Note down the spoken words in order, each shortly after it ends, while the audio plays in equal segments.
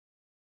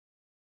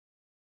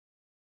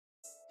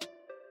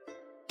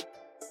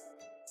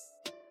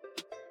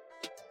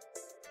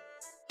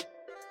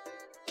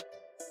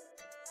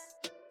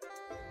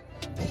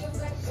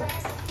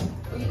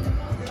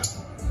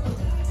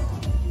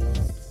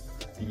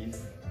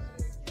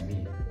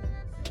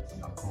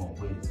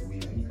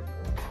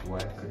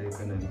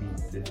gonna meet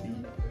the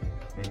beat,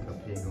 make a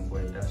pagan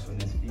boy dash on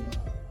his feet,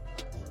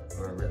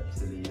 or a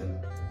reptilian,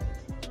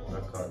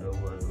 work out the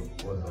word of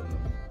God on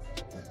them.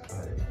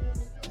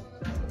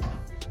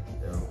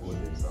 They're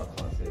recorded, so I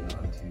can't say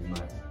nothing too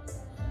much.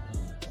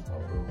 Our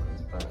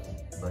Broken's back,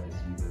 baddest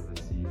you've ever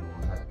seen or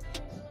had.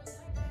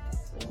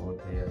 So go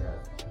play that,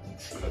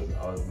 because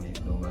ours mate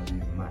no one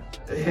even mad.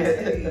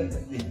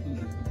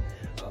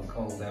 I'll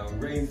call down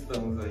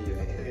rainstorms on your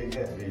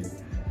head.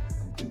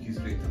 Put you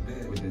straight to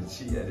bed With the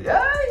cheat at it.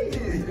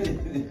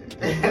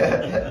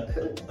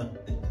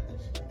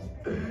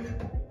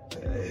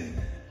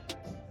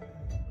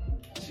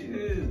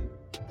 Chill.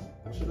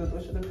 What should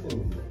I do?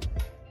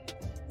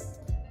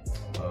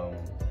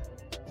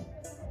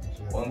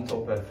 On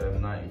Top FM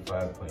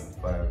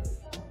 95.5,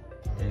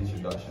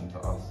 introduction to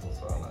us or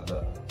something like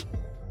that.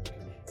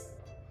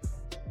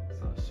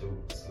 So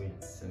short, sweet,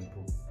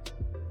 simple.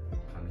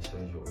 Kind of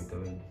shows you what we're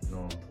doing. You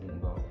know what I'm talking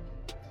about?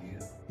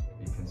 Yeah.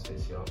 You can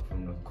switch it up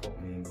from the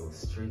Cockney and go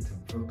straight to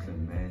Brooklyn,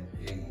 man.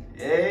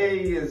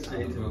 Yeah.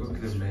 Straight to Brooklyn,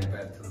 Brooklyn, straight man.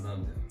 back to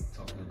London.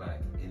 Talking about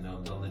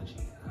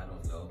enochnology. I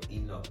don't know.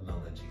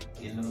 Enochnology.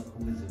 Enoch,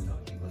 who is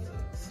Enoch? He was a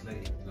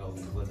slave. No,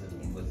 he wasn't.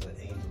 He was an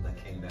angel that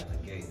came down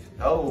and gave.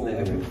 Oh.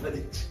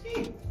 Everybody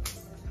cheap.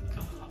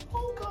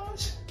 Oh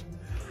gosh.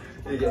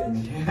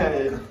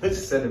 Yeah.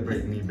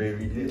 Celebrate me,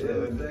 baby.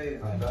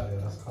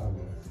 That's kind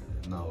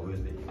of No,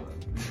 really,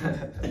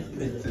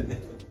 man.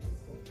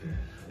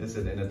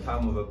 Listen, in a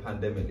time of a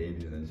pandemic,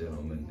 ladies and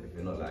gentlemen, if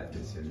you're not like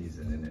this, you're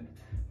losing, innit?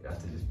 You have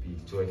to just be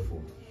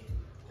joyful,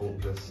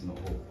 hopeless, not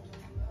hope.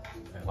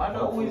 Why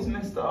not always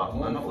messed up,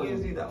 man? Not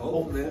always do that.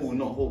 Hopeful,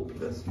 not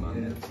hopeless, man.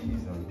 Yeah.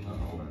 Jeez, man.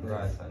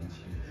 Rice and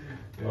cheese.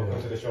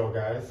 Welcome to the show,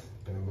 guys.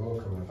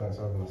 Welcome, and thanks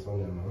for having us on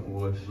there, man.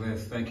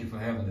 Bless, thank you for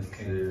having us,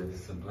 King.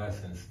 It's a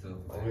blessing still.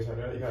 I wish I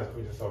know you guys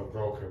call yourself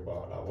broken,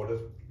 but like, what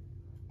does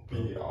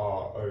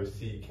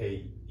B.R.O.K.E.N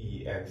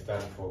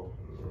stand for?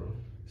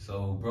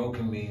 So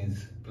broken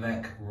means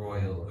Black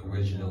Royal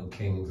Original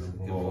Kings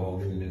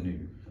Evolved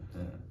New.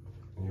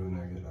 And you'll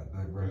now get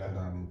that break it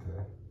down into.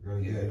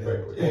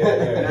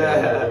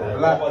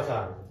 Black one more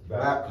time.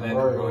 Black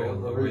Royal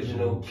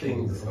Original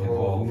Kings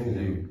Evolved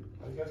New.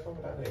 How you guys from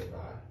that name,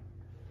 man?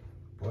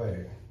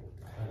 Boy.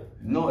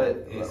 No,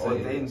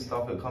 ordained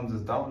stuff. It comes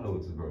as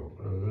downloads, bro.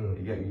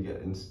 You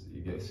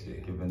get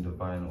given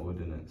divine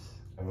ordinance.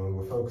 And when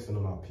we're focusing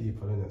on our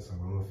people, innit? So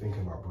when we're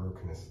thinking about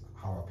brokenness,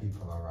 how our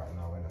people are right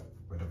now, innit?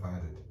 We're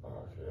divided.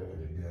 Okay.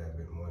 Yeah, a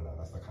bit more now.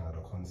 That's the kind of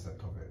the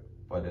concept of it.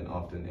 But then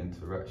after an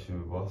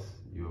interaction with us,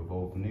 you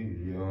evolve new.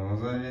 You know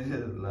what I'm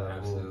saying? Like,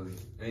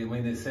 Absolutely.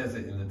 When it says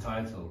it in the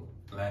title,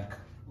 Black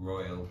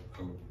Royal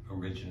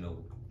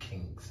Original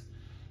Kings.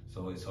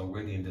 So it's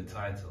already in the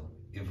title,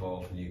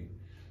 Evolve New.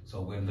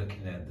 So we're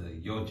looking at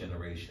your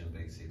generation,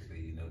 basically,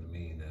 you know what I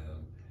mean?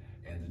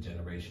 And the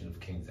generation of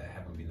kings that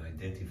haven't been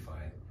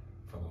identified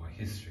from our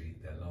history,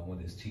 that no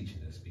one is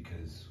teaching us,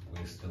 because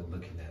we're still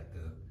looking at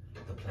the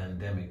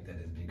pandemic that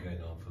has been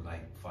going on for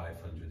like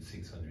 500,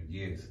 600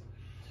 years.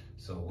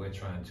 So we're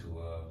trying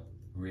to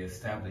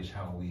reestablish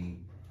how we,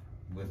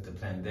 with the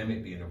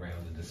pandemic being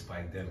around and the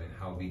spike-demic,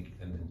 how we,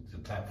 and the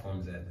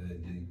platforms that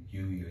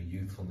your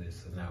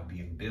youthfulness are now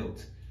being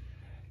built,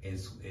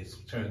 it's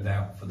turned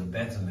out for the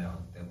better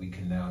now, that we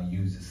can now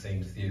use the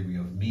same theory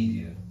of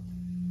media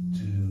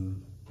to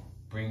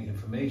bring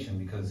information.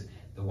 Because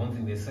the one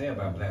thing they say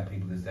about black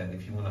people is that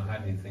if you want to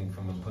hide anything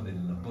from them, put it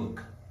in a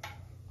book.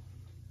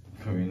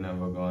 we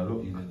never gonna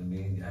look. You know what I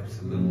mean?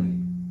 Absolutely.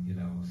 You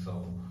know,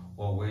 so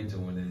what we're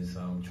doing is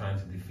trying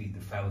to defeat the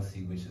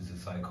fallacy, which is a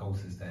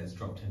psychosis that has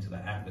dropped into the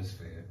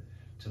atmosphere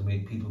to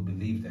make people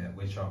believe that,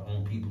 which our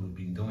own people have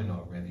been doing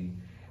already,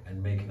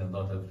 and making a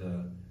lot of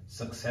the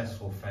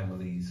successful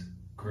families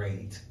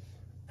great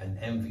and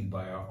envied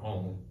by our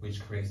own, which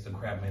creates the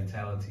crab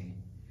mentality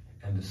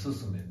and the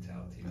Susu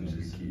mentality, which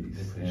is a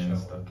different show.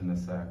 Stuck in the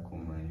cycle,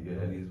 man. You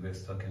get it? We're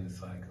stuck in the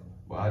cycle.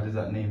 But how does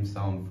that name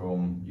sound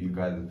from you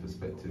guys'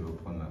 perspective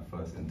upon that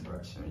first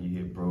interaction? When you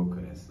hear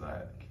broken, it's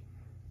like,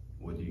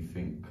 what do you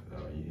think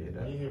when you hear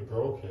that? When you hear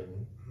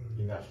broken,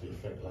 you naturally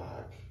think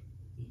like,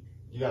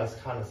 you guys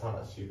kind of sound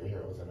like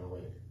superheroes in a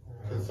way.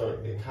 So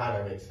it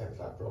kind of makes sense,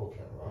 like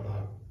broken, right?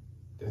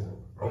 Like,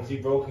 obviously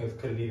broken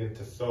could lead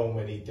into so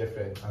many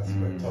different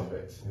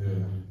topics.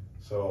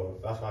 So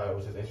that's why it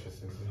was just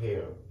interesting to hear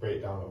a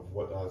breakdown of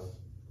what does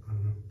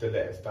the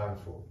letter stand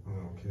for.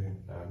 Okay.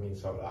 I mean,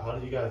 so like, how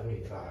did you guys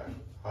meet? Like,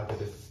 how did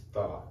this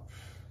start?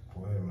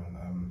 Boy,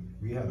 man,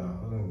 we had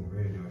our own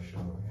radio show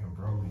in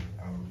Bromley.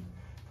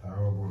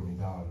 Tyrell brought me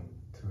down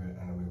to it,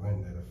 and we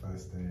went there the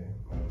first day.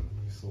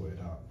 We sorted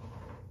out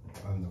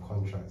the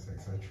contracts,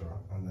 etc.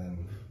 And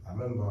then I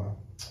remember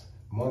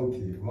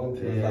Monty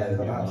was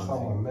like, have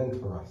someone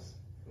mentor us.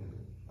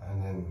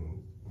 And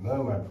then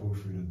Nomad pulled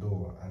through the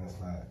door, and it's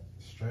like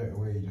straight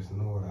away you just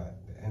know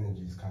that the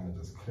energies kind of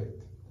just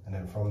clicked. And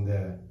then from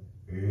there,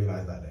 we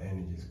realized that the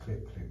energies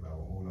click, that we're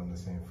all on the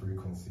same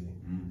frequency,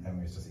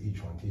 and it's just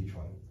each one teach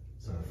one.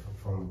 So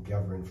from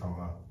gathering from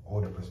an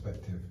older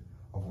perspective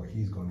of what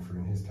he's gone through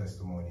in his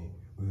testimony,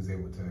 we was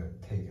able to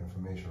take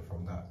information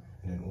from that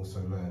and then also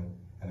learn,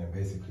 and then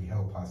basically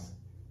help us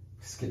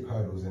skip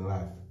hurdles in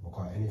life,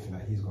 because anything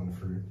that he's gone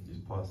through,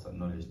 Just pass that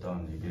knowledge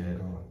down. You get it.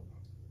 go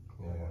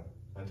on. Yeah.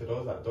 And to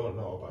those that don't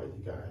know about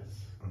you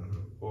guys,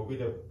 Mm-hmm.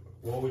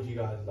 what would you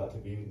guys like to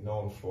be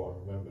known for,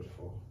 remembered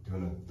for?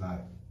 Doing it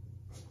like,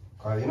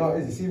 cause you know,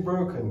 you see,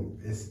 broken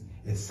is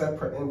it's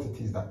separate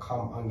entities that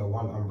come under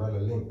one umbrella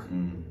link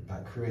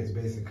that creates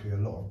basically a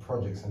lot of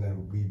projects, and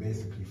then we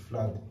basically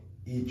flood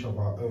each of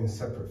our own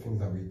separate things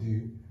that we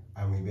do,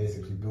 and we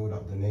basically build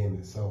up the name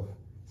itself.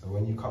 So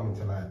when you come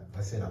into, like,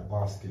 let's say that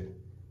basket,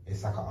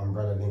 it's like an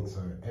umbrella link,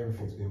 so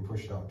everything's being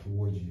pushed out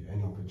towards you,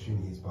 any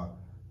opportunities. But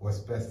what's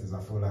best is, I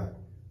feel like,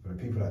 for the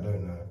people that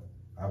don't know,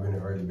 I've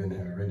already been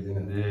here already,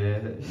 innit?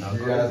 Yeah.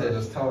 You guys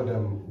just tell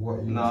them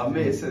what you Nah, need to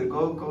mate, do. so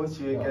go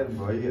to you again,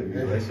 bro. You get me?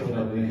 Bro. Show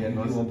them again.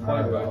 You want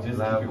point, bro. Just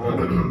Like, keep it bro.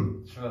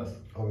 going. Trust.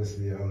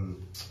 Obviously,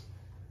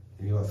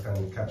 you guys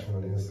can catch me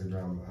on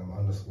Instagram,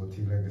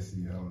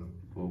 _T-Legacy.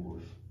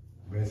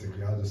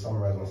 Basically, I'll just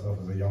summarize myself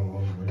as a young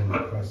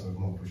entrepreneur, person with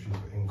multiple streams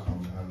of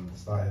income, and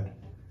started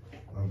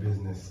my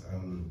business,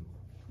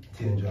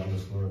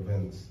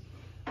 T&J_events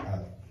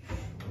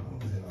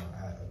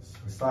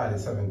we started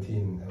at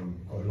 17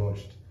 and got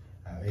launched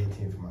at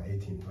 18 for my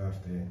 18th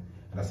birthday,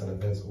 and that's an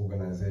events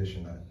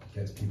organization that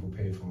gets people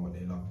paid from what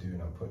they love doing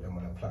and put them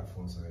on a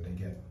platform so that they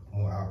get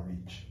more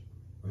outreach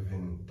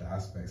within the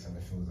aspects and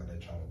the fields that they're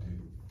trying to do.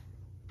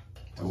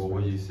 So what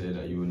would you say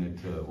that you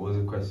wanted to, what was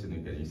the question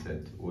again? You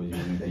said, what you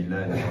wanted to be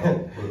learning about?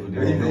 What would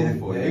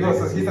you know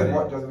for? He said,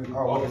 what does we,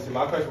 Obviously,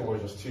 my question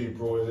was just too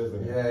broad,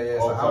 isn't it? Yeah,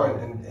 so I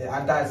went and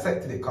I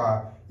dissected it,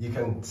 car. You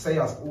can say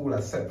us all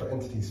as separate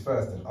entities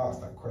first and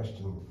ask that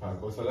question. Alright,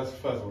 cool. So let's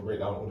first of all break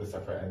down all the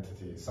separate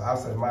entities. So I've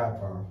said my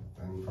part,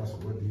 and first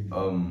what do you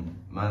do?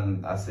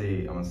 Man, I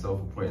say I'm a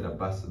self-appointed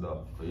ambassador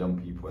for young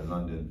people in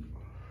London,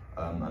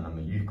 and I'm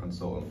a youth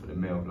consultant for the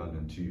Mayor of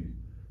London too.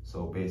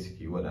 So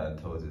basically what that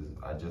entails is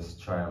I just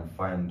try and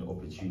find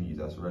opportunities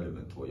that's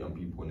relevant to what young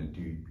people want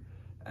to do,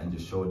 and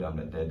just show them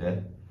that they're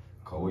there.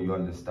 Because what you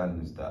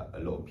understand is that a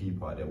lot of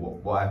people are there.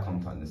 What I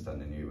come to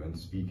understand anyway, when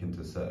speaking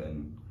to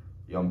certain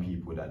young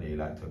people that they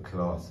like to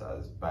class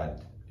as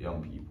bad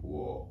young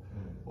people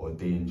or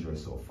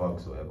dangerous or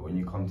thugs or whatever, when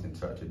you come to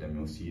interact with them,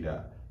 you'll see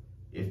that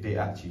if they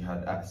actually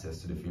had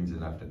access to the things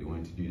in life that they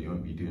wanted to do, they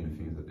won't be doing the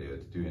things that they were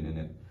doing in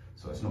it.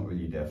 So it's not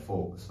really their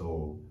fault.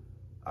 So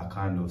I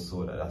kind of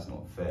saw that that's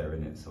not fair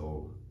in it.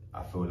 So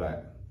I feel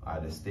like I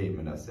had a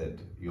statement that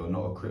said, you're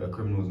not a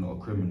criminal's not a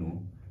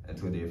criminal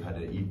until they've had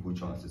an equal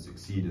chance to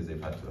succeed as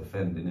they've had to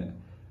offend in it.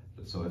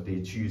 So if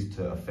they choose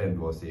to offend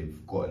whilst they've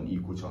got an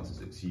equal chance to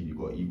succeed, you've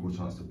got an equal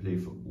chance to play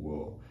football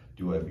or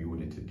do whatever you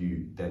wanted to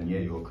do, then yeah,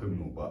 you're a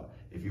criminal. But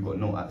if you've got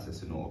no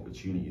access and no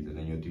opportunities and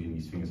then you're doing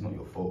these things, it's not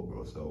your fault,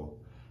 bro. So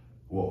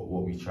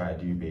what we try to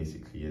do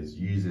basically is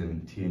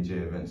using T&J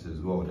events as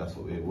well. That's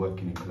what we're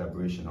working in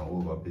collaboration on.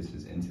 All of our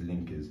business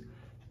interlink is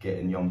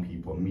getting young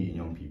people, meeting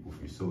young people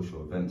through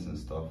social events and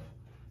stuff,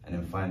 and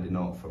then finding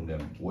out from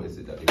them what is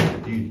it that they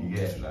want to do. You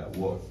get like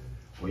what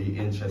are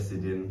you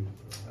interested in,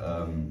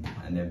 and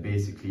then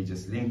basically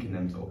just linking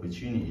them to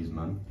opportunities,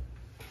 man.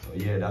 So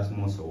yeah, that's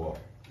more so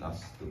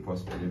that's the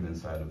prospect living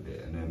side of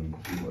it. And then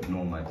we've got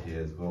Nomad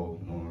here as well,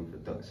 Nomad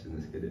Production.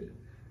 Let's get it.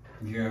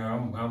 Yeah,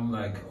 I'm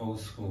like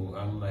old school.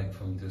 I'm like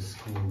from the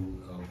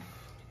school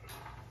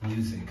of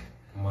music.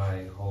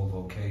 My whole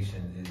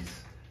vocation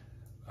is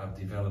I've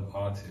developed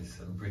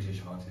artists and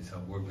British artists.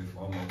 I've worked with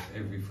almost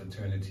every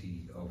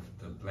fraternity of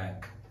the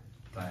black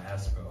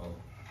diaspora of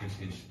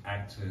British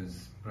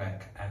actors,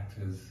 black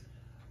actors,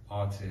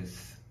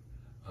 artists.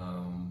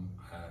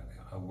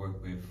 I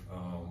work with,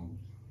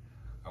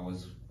 I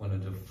was one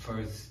of the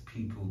first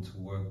people to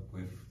work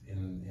with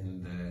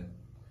in the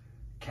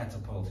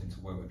catapulted to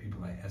work with people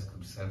like S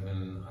Club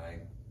 7. I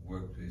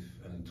worked with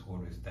and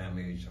toured with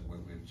Damage. I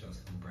worked with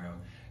Justin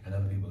Brown and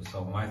other people.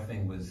 So my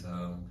thing was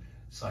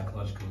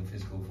psychological and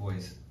physical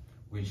voice,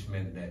 which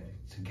meant that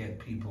to get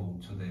people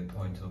to their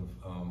point of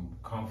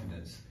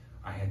confidence,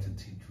 I had to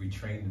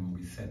retrain them,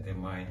 reset their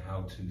mind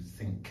how to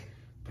think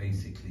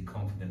basically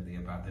confidently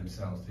about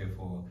themselves.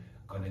 Therefore,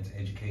 got into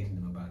educating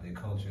them about their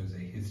cultures, their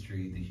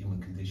history, the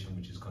human condition,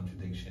 which is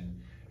contradiction,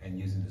 and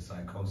using the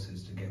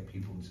psychosis to get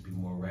people to be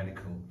more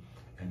radical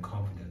and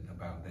confident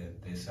about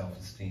their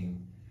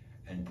self-esteem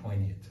and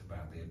poignant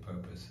about their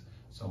purpose.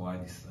 So I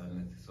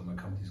decided, so my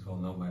company's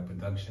called Nomad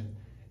Production,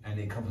 and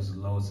it covers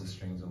loads of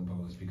strings on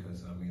bows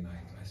because I mean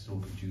I still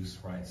produce,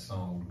 write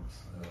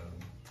songs,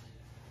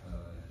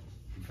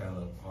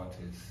 develop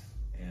artists,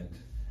 and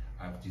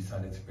I've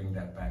decided to bring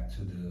that back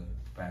to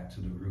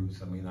the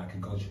roots. I mean I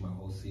can go through my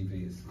whole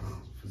CV, it's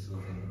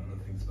facilitating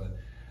other things, but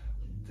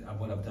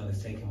what I've done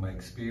is taken my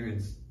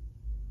experience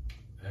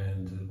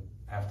and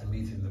after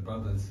meeting the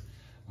brothers,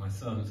 my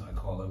sons, I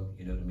call them,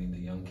 you know what I mean, the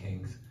young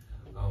kings,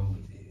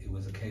 it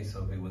was a case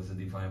of, it was a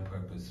divine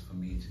purpose for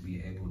me to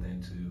be able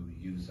then to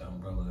use the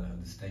umbrella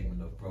and the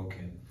statement of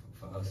B.R.O.K.E.N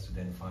for us to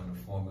then find a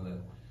formula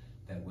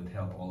that would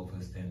help all of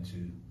us then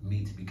to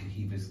meet, to be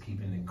cohesive,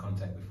 keeping in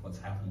contact with what's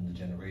happening in the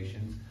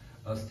generations,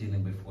 us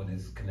dealing with what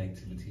is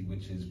connectivity,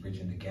 which is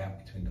bridging the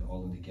gap between the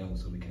old and the young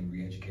so we can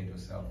re-educate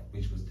ourselves,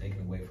 which was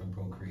taken away from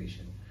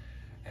procreation.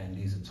 And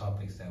these are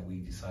topics that we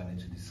decided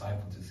to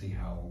decipher to see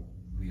how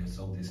we are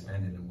so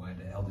disbanded and why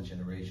the elder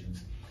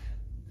generations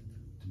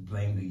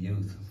blame the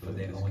youth for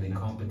their own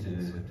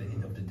incompetence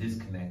of the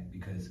disconnect,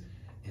 because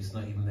it's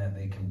not even that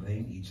they can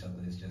blame each other,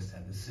 it's just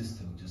that the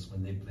system just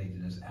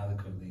manipulated us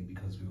adequately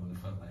because we were on the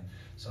front line.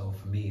 So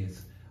for me,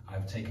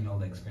 I've taken all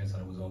the experience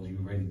that I was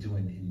already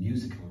doing in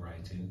musical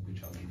writing,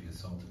 which I'll give you a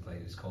song to play.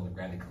 It's called The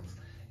Radicals,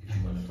 if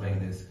you want to play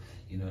this,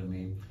 you know what I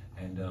mean?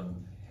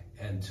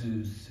 And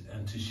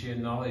to share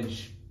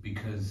knowledge,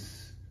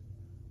 because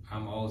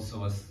I'm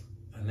also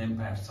an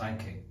empath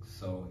psychic,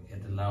 so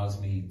it allows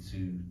me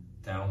to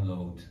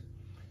download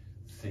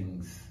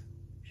things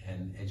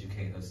and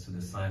educate us to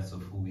the science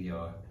of who we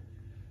are,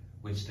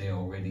 which they're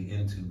already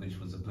into, which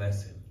was a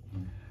blessing.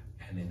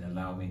 And it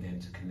allowed me then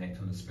to connect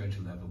on a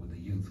spiritual level with the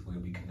youth, where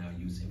we can now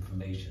use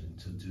information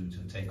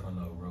to take on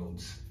our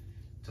roads,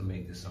 to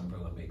make this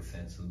umbrella make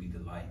sense and be the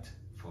light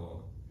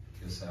for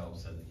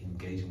yourselves, and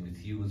engaging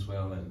with you as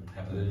well, and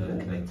having another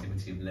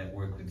connectivity of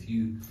network with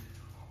you.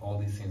 All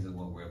these things are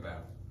what we're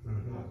about. I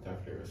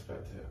definitely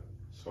respect it.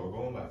 So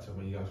going back to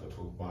when you guys were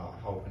talking about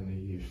helping the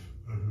youth,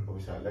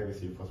 obviously that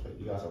legacy prospect,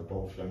 you guys are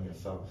both young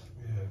yourselves.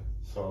 Yeah.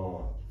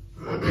 So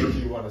what made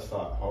you want to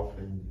start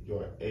helping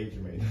your age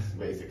mates,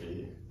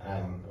 basically,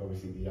 and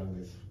obviously the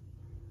youngest?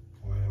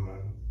 Well, yeah,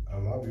 man.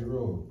 I'll be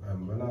real.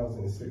 When I was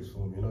in sixth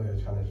form, you know, you're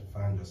trying to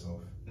find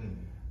yourself.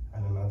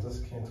 And then I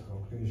just came to the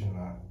conclusion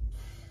that,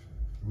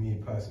 for me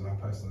personally, my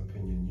personal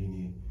opinion,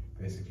 uni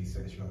basically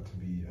sets you up to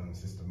be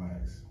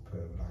systematics,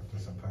 put like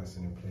just a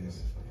person in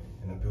place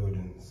in a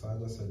building. So I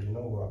just said, you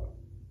know what?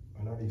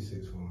 When I leave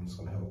sixth form, I'm just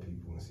gonna help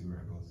people and see where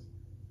it goes.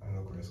 And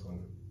look where it's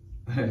gone.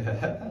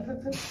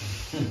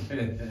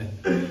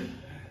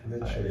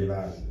 Literally,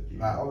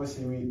 like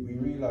obviously we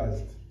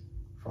realized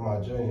from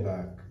our journey,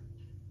 like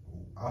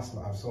us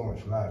have so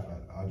much life,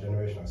 like our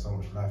generation has so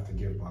much life to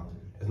give, but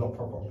there's not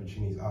proper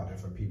opportunities out there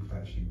for people to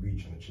actually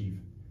reach and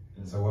achieve.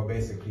 So we're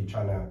basically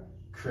trying to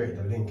create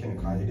the link in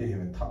it. You didn't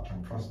even touch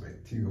on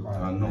prospect too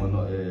hard. You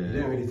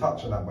didn't really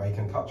touch on that, but you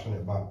can touch on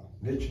it. But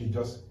literally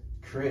just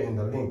creating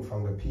the link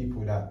from the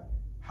people that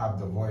have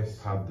the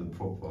voice, have the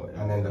proper,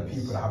 and then the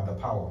people that have the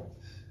power.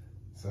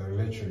 So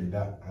literally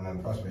that, and then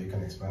prospect, you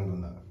can expand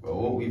on that. But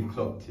what we've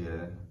clocked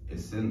here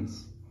is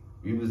since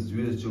we was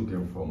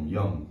children from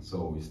young,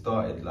 so we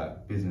started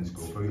like business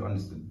school, so we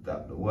understood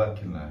that the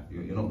working life,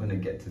 you're not gonna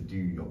get to do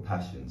your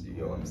passions. You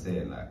get what I'm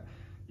saying? Like,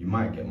 you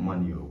might get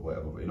money or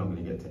whatever, but you're not going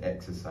to get to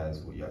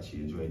exercise what you actually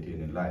enjoy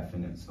doing in life,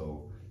 innit?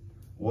 So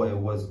what it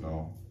was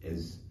now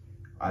is,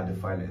 I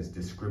define it as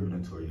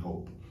discriminatory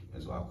hope,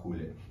 is what I call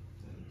it.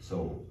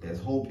 So there's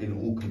hope in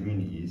all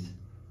communities,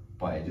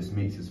 but it just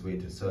makes its way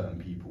to certain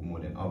people more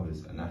than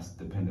others, and that's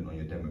dependent on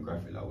your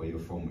demographic, like where you're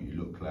from, what you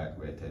look like,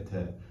 where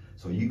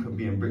So you can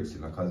be in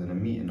Brixton, like I was in a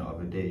meeting the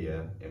other day,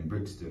 in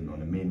Brixton on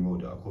the main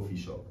road at a coffee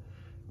shop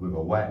with a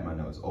white man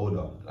that was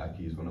older, like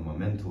he was one of my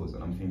mentors,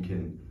 and I'm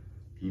thinking,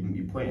 he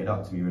pointed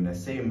out to me, we're in the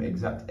same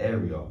exact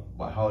area,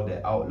 but how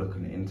their outlook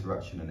and the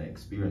interaction and the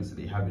experience that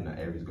they have in that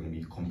area is going to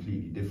be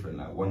completely different.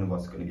 Like, one of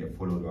us is going to get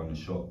followed around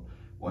the shop,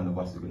 one of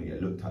us is going to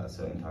get looked at a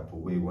certain type of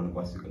way, one of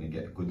us is going to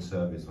get good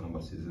service, one of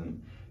us isn't.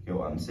 You know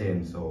what I'm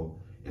saying? So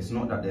it's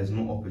not that there's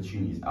no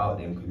opportunities out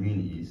there in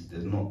communities.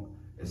 It's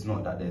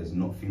not that there's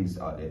not things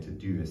out there to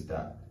do. It's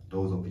that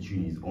those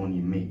opportunities only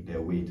make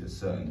their way to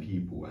certain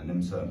people, and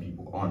them certain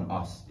people aren't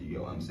us. Do you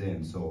get what I'm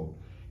saying? So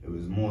it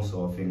was more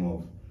so a thing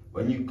of,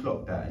 when you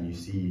clock that and you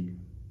see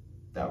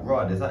that,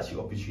 there's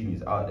actually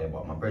opportunities out there,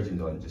 but my brethren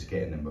aren't just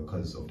getting them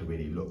because of the way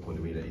they look or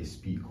the way that they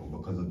speak or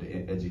because of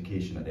the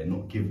education that they're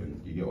not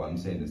given. You get what I'm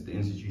saying? It's the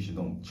institutions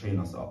don't train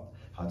us up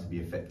how to be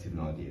effective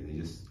nowadays. They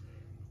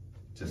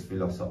just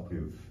fill us up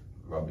with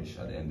rubbish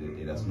at the end of the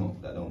day.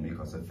 That don't make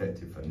us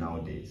effective for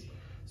nowadays.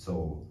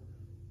 So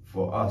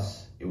for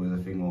us, it was a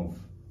thing of,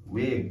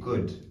 we're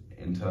good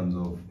in terms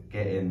of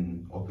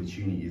getting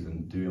opportunities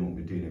and doing what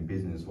we're doing in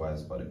business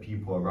wise, but the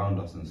people around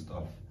us and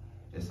stuff,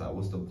 it's like,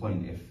 what's the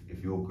point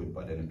if you're good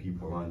but then the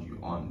people around you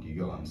aren't? Do you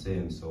get what I'm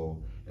saying?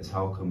 So it's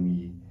how can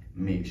we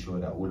make sure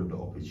that all of the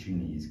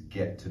opportunities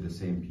get to the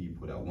same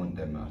people that want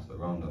them as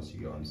around us? You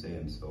get what I'm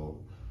saying? So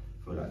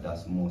I feel like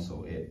that's more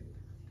so it.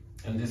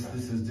 And this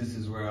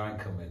is where I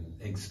come in,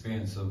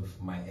 experience of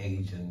my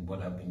age and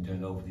what I've been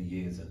doing over the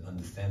years, and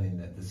understanding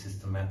that the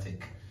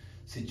systematic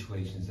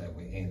situations that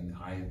we're in,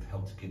 I've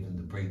helped to give them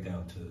the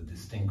breakdown to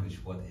distinguish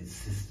what is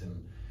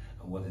system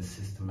and what is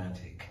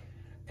systematic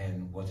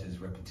and what is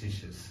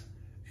repetitious,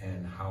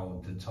 and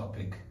how the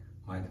topic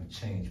might have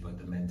changed, but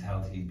the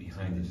mentality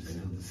behind it is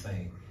still the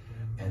same.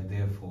 And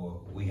therefore,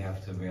 we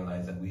have to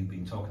realize that we've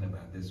been talking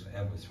about this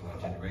forever, through our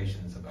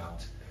generations,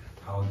 about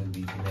how do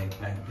we connect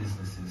black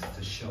businesses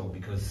to show,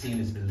 because seeing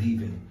is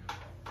believing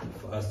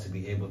for us to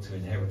be able to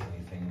inherit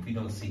anything. If we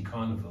don't see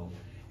Carnival,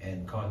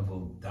 and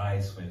Carnival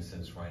dies, for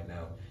instance, right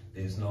now,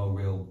 there's no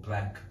real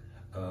black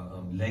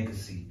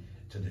legacy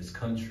to this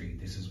country.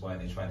 This is why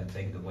they try to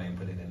take it away and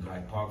put it in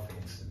Hyde Park, for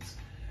instance.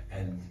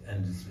 and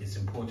it's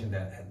important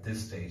that at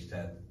this stage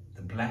that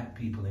the black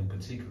people in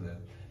particular,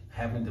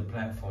 having the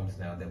platforms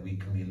now, that we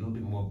can be a little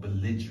bit more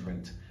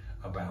belligerent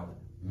about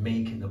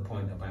making the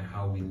point about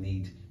how we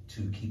need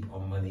to keep our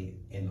money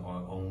in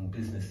our own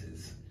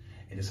businesses.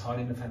 It is hard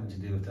enough having to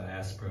deal with the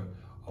diaspora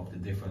of the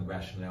different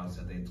rationales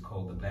that they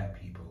call the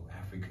black people,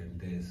 African,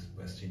 this,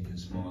 West Indian,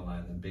 Small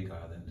Island, Big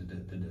Island,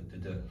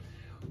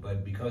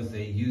 But because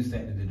they use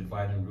that in the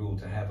divide and rule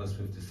to have us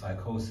with the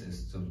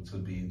psychosis, to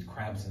be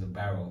crabs in the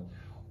barrel,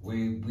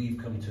 we've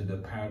come to the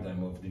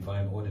paradigm of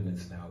divine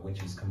ordinance now,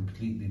 which is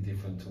completely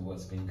different to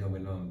what's been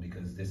going on,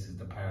 because this is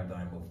the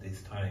paradigm of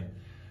this time.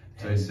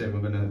 So you say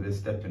we're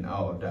stepping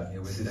out of that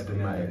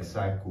systematic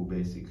cycle,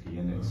 basically,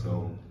 innit?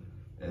 So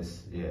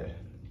it's,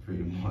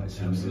 pretty much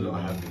seems to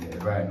not happening.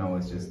 Right now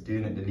it's just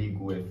doing it the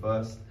legal way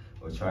first,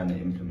 or trying to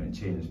implement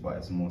change, but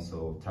it's more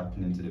so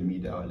tapping into the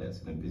media outlets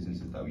and the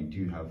businesses that we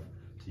do have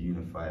to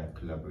unify,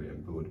 collaborate,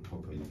 and build a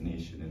proper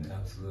nation, innit?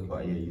 Absolutely.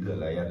 But yeah, you look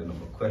like you had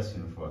another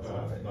question for us.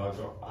 No,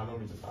 I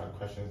normally just add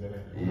questions in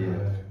it.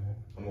 Yeah.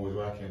 I'm always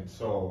working.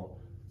 So,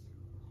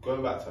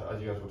 going back to,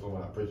 as you guys were talking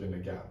about, bridging the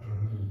gap,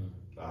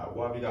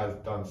 what have you guys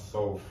done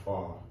so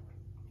far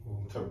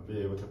to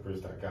be able to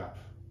bridge that gap?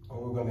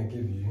 What we're going to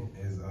give you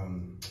is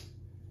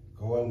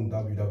go on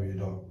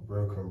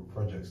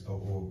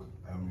www.B.R.O.K.E.N.projects.org,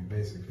 and we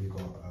basically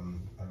got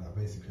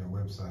basically a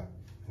website,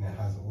 and it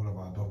has all of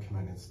our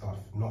documented stuff.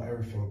 Not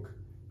everything,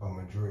 but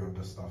majority of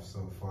the stuff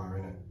so far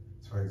in it.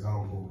 So for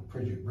example,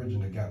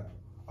 bridging the gap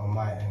on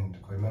my end,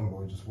 because remember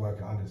we're just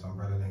working under this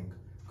umbrella link,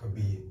 could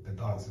be the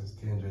dancers,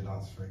 TNJ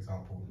dancers for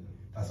example.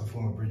 That's a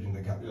form of bridging the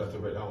gap. You have to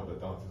break down what the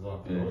dancers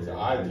are. Yeah. Obviously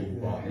I do,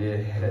 but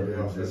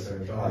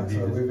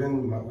So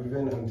within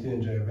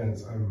TNJ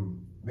events,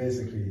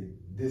 basically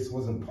this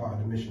wasn't part of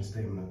the mission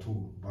statement at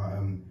all, but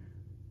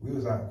we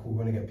was like, cool,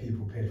 we're gonna get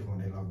people paid for what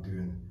they love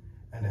doing,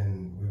 and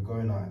then we're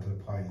going out into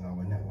the parties now,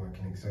 we're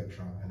networking,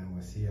 etc., and then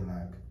we're seeing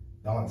like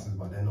dancers,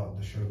 but they're not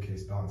the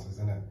showcase dancers,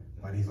 innit?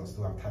 But these are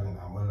still have talent,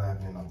 and we're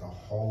livening up the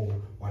whole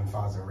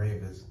 1,000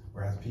 ravers,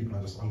 whereas people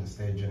are just on the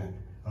stage, innit? And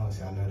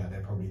obviously I know that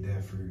they're probably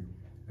there through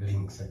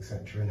links,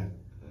 etc., innit?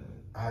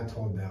 I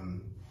told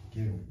them,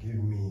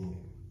 give me,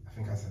 I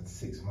think I said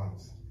 6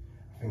 months.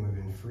 I think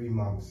within 3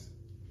 months,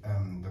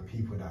 the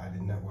people that I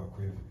did network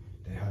with,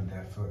 they had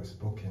their first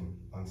booking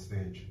on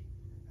stage.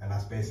 And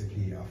that's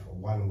basically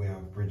one way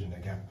of bridging the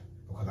gap,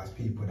 because that's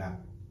people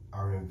that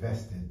are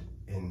invested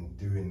in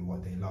doing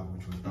what they love,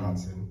 which was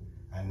dancing,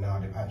 and now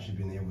they've actually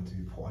been able to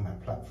be put on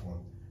that platform.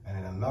 And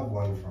then another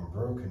one from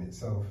B.R.O.K.E.N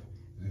itself,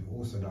 is we've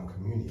also done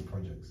community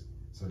projects.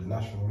 So the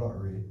National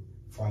Lottery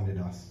funded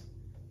us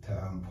to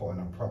put on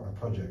a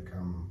project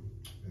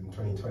in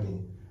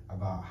 2020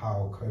 about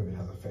how COVID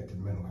has affected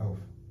mental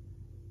health.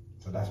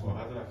 So that's how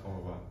did that come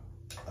about?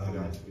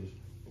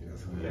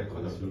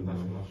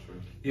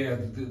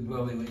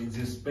 Well, it's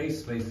just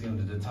basically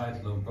under the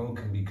title of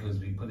B.R.O.K.E.N because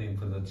we put in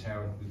for the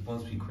charity.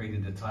 Once we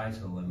created the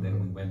title, and then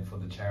we went for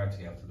the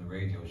charity after the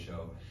radio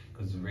show,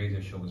 because the radio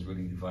show was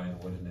really Divine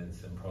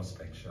Ordinance and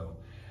Prospect show,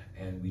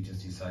 and we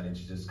just decided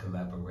to just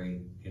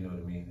collaborate. You know what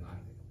I mean?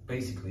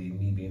 Basically,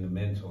 me being a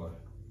mentor,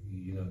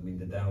 you know what I mean.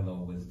 The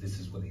download was, this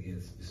is what it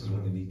is. This is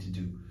what we need to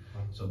do.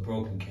 So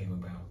B.R.O.K.E.N came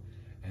about,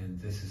 and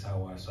this is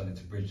how I started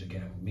to bridge the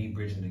gap. Me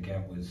bridging the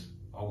gap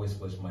always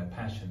was my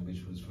passion,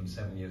 which was from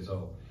 7 years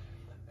old.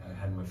 I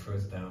had my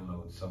first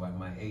download. So at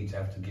my age,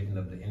 after giving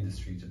up the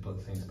industry to put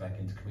things back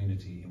into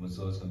community, it was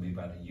always going to be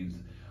about the youth.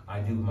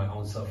 I deal with my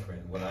own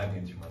suffering, what I've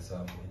been through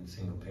myself in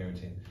single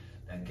parenting,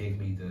 that gave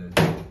me the...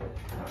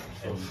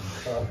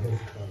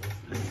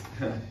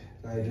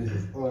 Like, this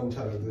is on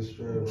trying to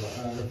destroy my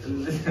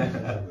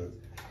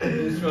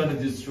Who's trying to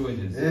destroy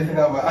this? There's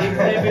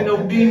ain't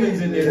no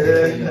demons in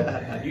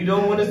there. You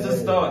don't want us to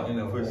start, you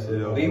know.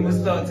 We will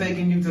start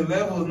taking you to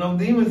levels, no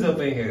demons up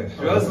in here.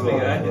 Trust me,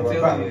 I can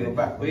tell you.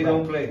 We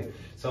don't play.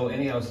 So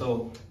anyhow,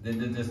 so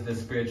the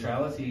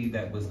spirituality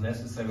that was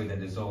necessary, that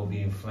is all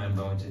being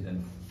flamboyanted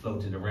and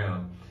floated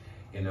around,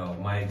 you know,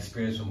 my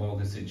experience from all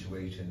this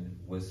situation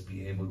was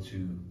be able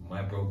to,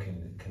 my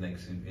B.R.O.K.E.N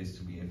connection is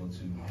to be able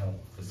to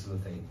help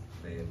facilitate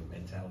their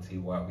mentality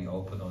while we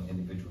all put on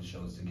individual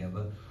shows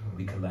together.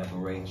 We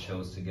collaborate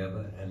shows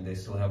together, and they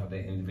still have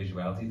their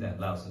individuality that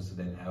allows us to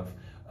then have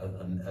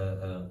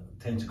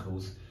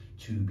tentacles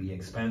to be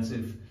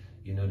expansive,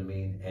 you know what I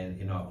mean, and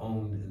in our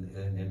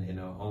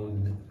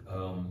own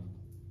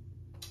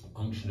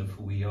unction of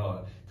who we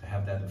are, to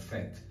have that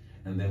effect.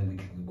 And then we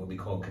can, what we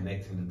call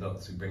connecting the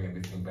dots, we bring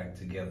everything back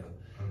together.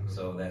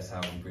 So that's how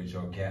we bridge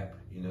our gap,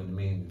 you know what I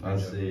mean? I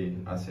say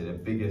the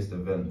biggest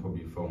event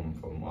probably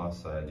from our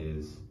side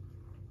is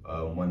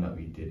one that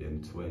we did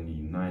in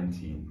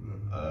 2019,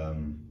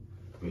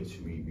 which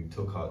we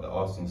took out the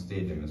Arsenal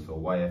Stadium. It's for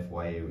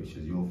YFYA, which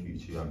is Your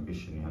Future, Your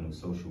Ambition. We handle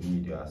social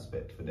media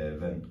aspect for the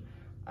event,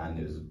 and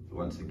it was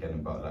once again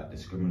about like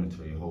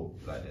discriminatory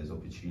hope, like there's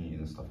opportunities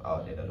and stuff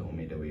out there that don't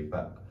make their way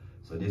back.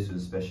 So this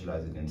was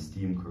specializing in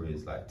STEAM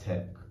careers like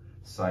tech,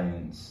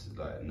 science,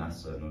 like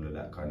NASA and all of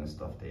that kind of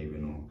stuff. They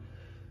even know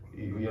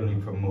we only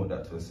promote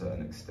that to a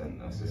certain extent.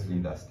 Let's just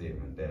leave that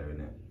statement there,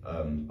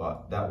 innit?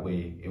 But that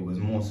way, it was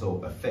more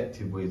so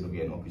effective ways of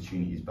getting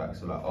opportunities back.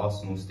 So like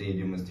Arsenal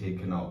Stadium was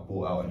taken out,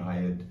 bought out and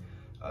hired.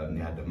 They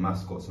had the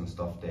mascots and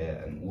stuff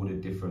there, and all the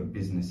different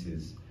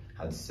businesses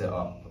had set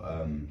up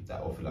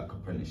that offered like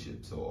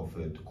apprenticeships or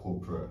offered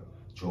corporate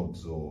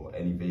jobs or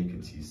any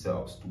vacancies, set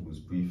up stools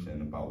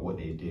briefing about what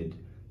they did,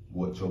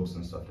 what jobs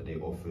and stuff that they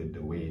offered,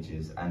 the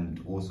wages,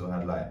 and also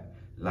had like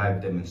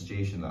live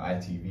demonstration.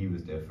 Like ITV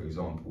was there, for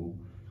example,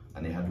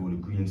 and they had all the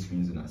green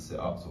screens and that set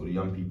up, so the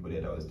young people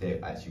there that was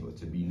there actually got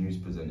to be news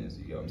presenters,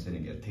 you get what I'm saying,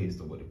 and get a taste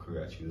of what the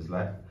career actually was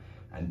like.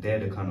 And they're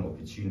the kind of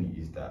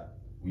opportunities that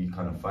we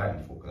kind of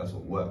fighting for, because that's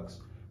what works.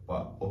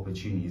 But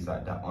opportunities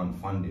like that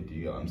aren't funded, do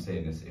you get what I'm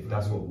saying? If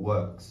that's what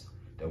works,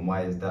 then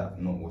why is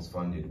that not what's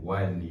funded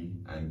widely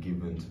and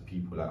given to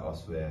people like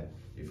us, where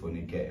if we want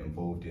to get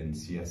involved in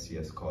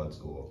CSCS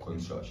cards or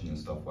construction and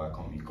stuff, why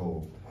can't we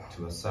go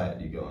to a site,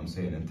 you get what I'm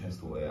saying, and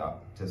test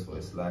what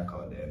it's like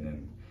out there and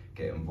then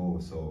get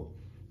involved? So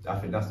I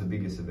think that's the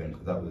biggest event,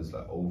 because that was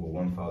like over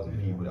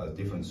 1,000 people, that was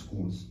different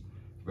schools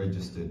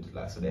registered,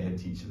 like, so their head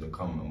teachers would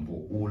come and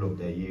brought all of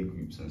their year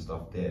groups and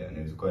stuff there, and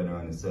it was going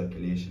around in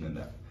circulation and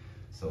that.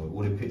 So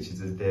all the pictures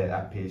is there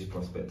at Page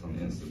Prospect on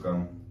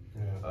Instagram.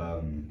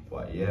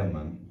 But yeah,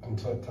 man. And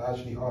to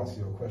actually answer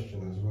your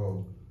question as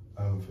well,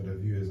 for the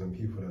viewers and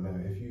people that know,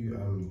 if you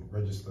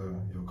register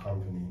your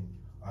company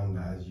under,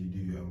 as you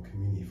do,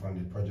 community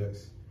funded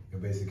projects, you're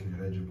basically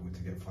eligible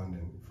to get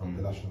funding from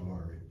the National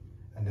Lottery,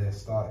 and their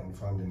starting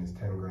funding is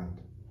 10 grand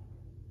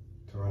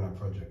to run a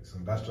project. So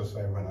that's just for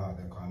everyone out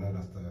there, because I know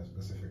that's the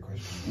specific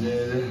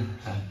question.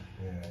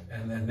 Yeah.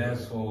 And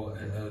that's for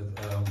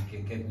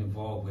getting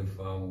involved with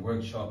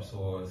workshops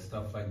or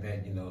stuff like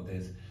that. You know,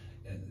 there's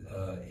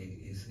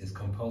it's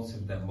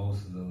compulsive that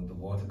most of the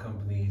water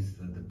companies,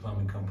 the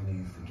plumbing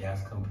companies, the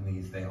gas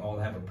companies, they all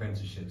have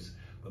apprenticeships.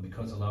 But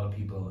because a lot of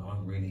people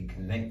aren't really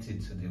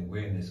connected to the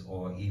awareness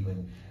or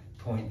even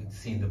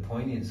seeing the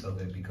poignance of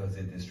it, because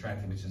they're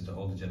distracted, which is the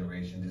older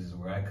generation, this is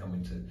where I come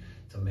into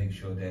to make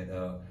sure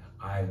that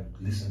I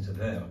listen to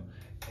them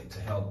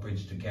to help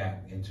bridge the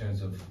gap in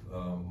terms of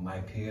my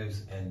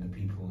peers and the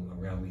people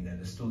around me that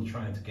are still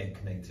trying to get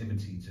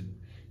connectivity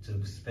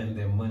to spend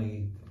their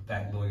money,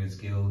 Black Lawyers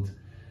Guild,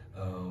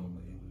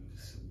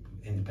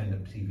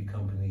 independent TV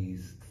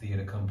companies,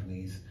 theater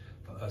companies,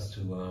 for us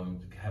to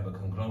have a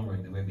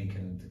conglomerate where we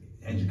can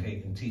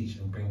educate and teach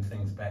and bring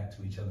things back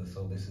to each other.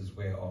 So this is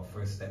where our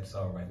first steps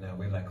are right now.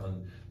 We're like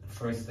on the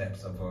first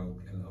steps of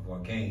our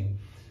game.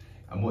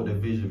 And what the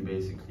vision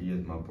basically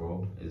is, my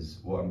bro, is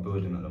what I'm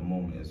building at the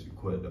moment is, we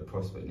call it the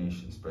Prospect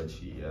Nation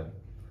spreadsheet, yeah?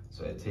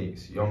 So it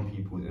takes young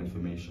people's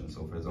information.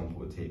 So for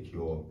example, it take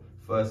your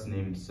first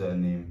name,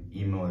 surname,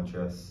 email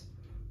address,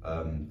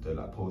 the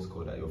like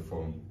postcode that you're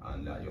from,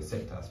 and like your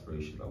sector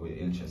aspiration, like what you're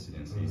interested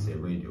in. So you say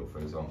radio,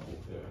 for example.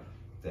 Yeah.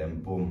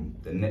 Then boom,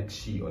 the next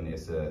sheet on it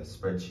is a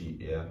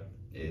spreadsheet, yeah,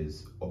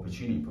 is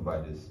opportunity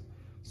providers.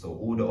 So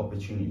all the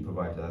opportunity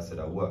providers, I said,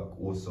 I work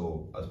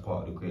also as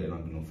part of the Greater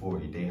London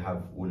Authority. They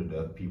have all of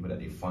the people that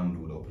they fund,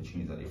 all the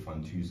opportunities that they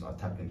fund too. So I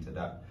tap into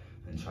that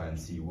and try and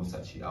see what's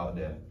actually out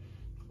there.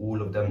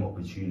 All of them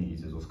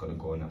opportunities is what's going to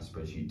go on that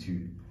spreadsheet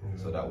too.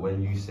 So that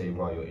when you say,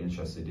 right, you're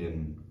interested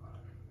in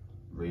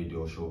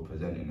radio show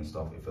presenting and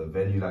stuff, if a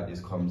venue like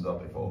this comes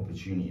up, if an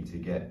opportunity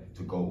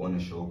to go on a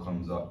show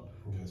comes up,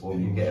 or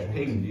you get a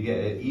ping, you get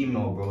an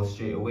email, bro,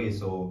 straight away.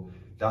 So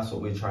that's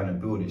what we're trying to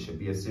build. It should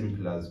be as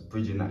simple as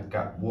bridging that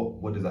gap.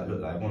 What does that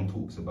look like? Everyone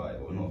talks about it,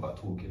 but we're not about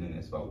talking in it.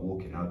 It's about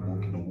walking out,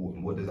 walking and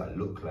walking. What does that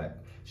look like?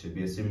 It should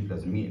be as simple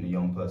as meeting a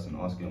young person,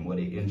 asking them what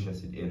they're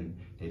interested in.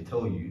 They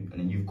tell you, and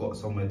then you've got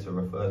somewhere to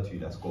refer to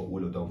that's got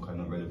all of them kind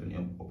of relevant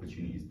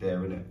opportunities there,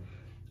 innit?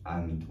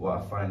 And what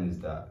I find is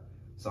that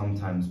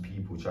sometimes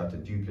people try to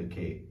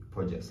duplicate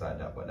projects like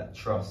that, but that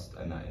trust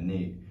and that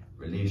innate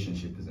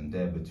relationship isn't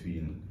there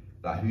between,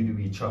 like, who do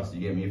we trust?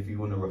 You get me? If you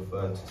want to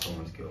refer to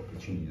someone to get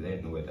opportunities, they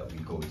ain't nowhere that we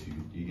go to.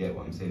 You get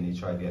what I'm saying? They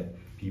try to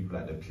get people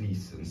like the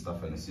police and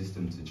stuff and the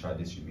system to try to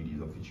distribute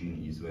these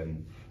opportunities,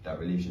 when that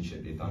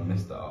relationship, they done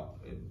messed that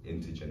up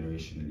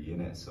intergenerationally,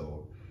 innit?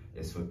 So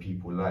it's for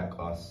people like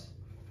us,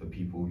 for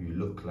people who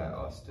look like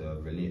us, to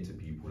relate to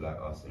people like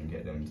us and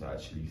get them to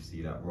actually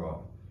see that, raw.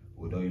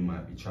 Although you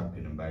might be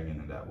trapping and banging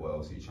and that, what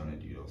else are you trying to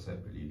do though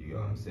separately? Do you get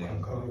what I'm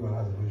saying? Everyone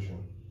has a vision.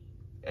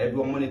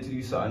 Everyone wanted to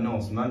do something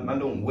else. Man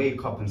don't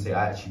wake up and say,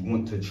 I actually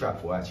want to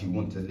trap, or I actually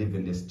want to live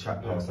in this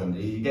trap house. And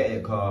you get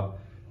it, car,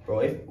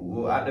 bro.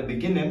 At the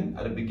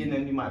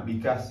beginning, you might be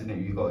gassing it.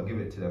 You gotta give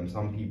it to them.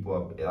 Some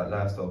people, that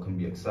lifestyle can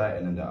be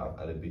exciting and that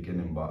at the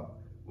beginning, but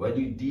when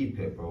you deep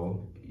it,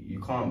 bro, you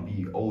can't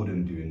be old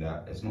and doing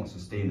that. It's not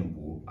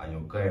sustainable, and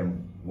you're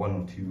going one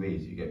or two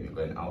ways. You get me? You're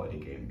going out of the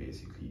game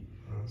basically.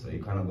 So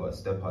you kind of got to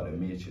step out of the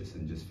matrix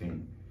and just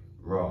think,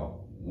 raw,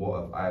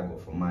 what have I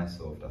got for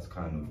myself that's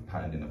kind of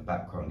patterned in the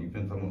background,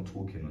 even if I'm not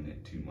talking on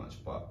it too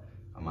much, but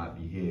I might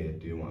be here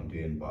doing what I'm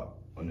doing, but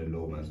on the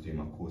low, man's doing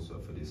my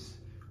coursework for this,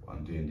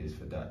 I'm doing this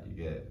for that,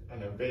 you get it?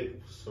 And a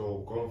bit,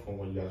 so going from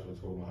what you guys were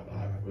talking about,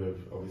 like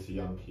with obviously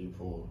young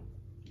people,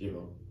 either,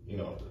 you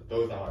know,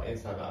 those that are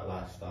inside that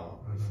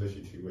lifestyle, it's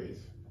literally two ways.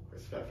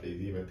 Respectfully,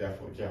 it's either death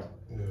or jail.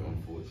 Yeah.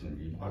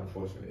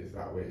 Unfortunately, it's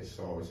that way.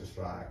 So it's just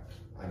like,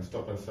 and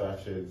stop and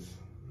searches,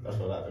 that's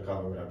what like the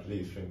government and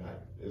police think like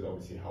is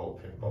obviously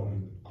helping, but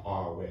we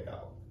are aware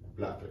that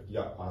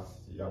us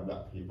young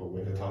black people,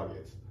 we're the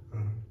targets.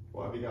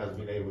 What have you guys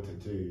been able to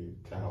do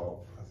to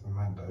help? That's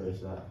mad, though.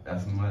 Bridge that?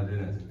 That's mad,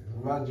 isn't it?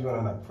 It's mad you went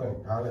on that point.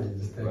 I'll let you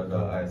just take But, it.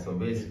 alright, so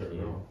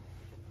basically,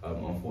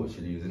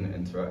 unfortunately, it was in an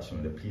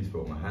interaction with the police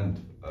broke my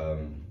hand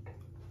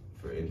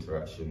for an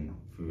interaction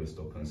through a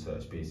stop and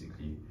search,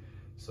 basically.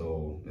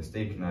 So,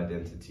 mistaken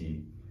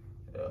identity,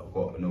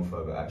 got no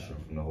further action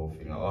from the whole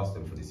thing. I asked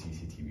them for the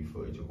CCTV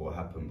footage of what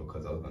happened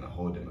because I was going to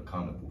hold them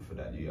accountable for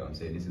that. You know what I'm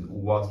saying? This is all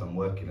whilst I'm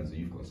working as a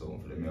youth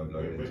consultant for the Mail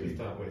Blog. Wait,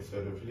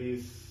 so the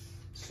police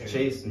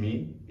chased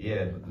me,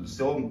 yeah.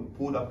 So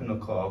pulled up in the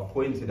car,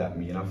 pointed at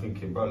me, and I'm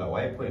thinking, bro, like,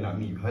 why are you pointing at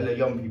me? Hella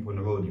young people on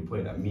the road, you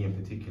pointing at me in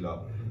particular.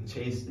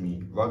 Chased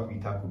me, rugby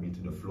tackled me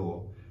to the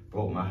floor,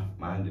 broke my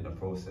hand in the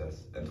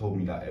process, and told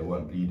me that it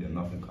weren't bleeding,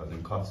 nothing, cause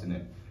in cuffs in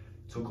it.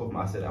 Took off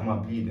I said, am I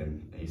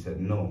bleeding? And he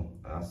said, no.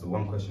 And that's the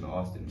one question I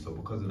asked him. So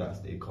because of that,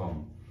 stay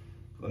calm.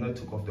 When I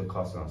took off the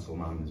cuffs and I saw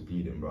my hand was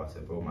bleeding, bro, I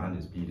said, bro, my hand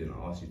is bleeding.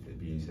 I asked you if it's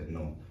bleeding. He said,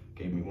 no.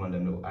 Gave me one of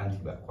them little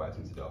anti-bac wipes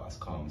and said, oh, that's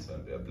calm, it's a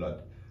bit of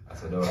blood. I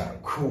said, all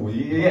right, cool.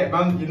 Yeah,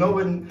 man, you know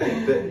when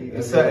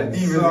certain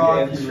demons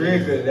are getting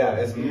triggered, yeah,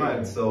 it's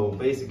mad. So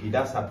basically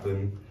that's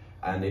happened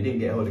and they didn't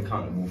get held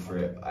accountable for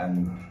it.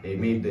 And it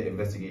made the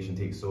investigation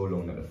take so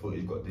long that the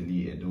footage got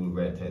deleted, all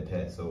red,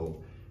 tear.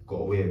 So got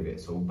away with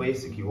it. So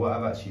basically what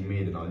I've actually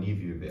made, and I'll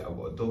leave you with it, I've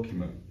got a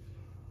document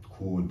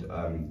called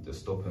the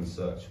Stop and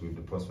Search with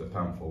the Prospect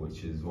Panther,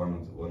 which is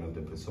one of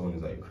the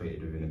personas that I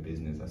created within a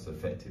business that's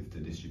effective to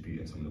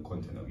distributing some of the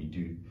content that we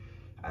do.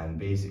 And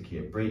basically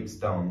it breaks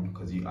down,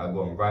 because I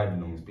go on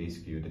ride-alongs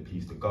basically with the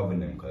police to govern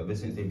them, because ever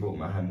since they broke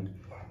my hand,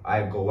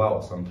 I go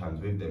out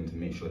sometimes with them to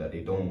make sure that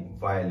they don't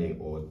violate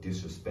or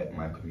disrespect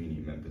my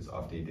community members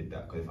after they did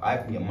that. Because if I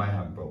can get my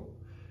hand broke,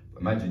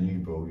 imagine you,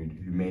 bro,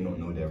 who may not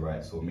know their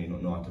rights or may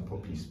not know how to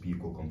properly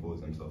speak or compose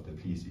themselves to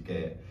police, you get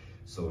it?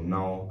 So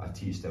now I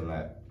teach them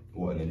like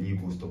what an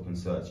illegal stop and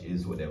search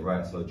is, what their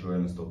rights are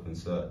during a stop and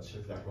search.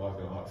 Exactly what I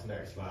was going to ask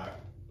next. Like,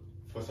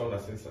 for someone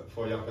that's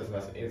for a young person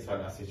that's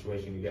inside that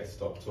situation, you get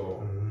stopped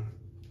or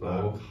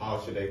how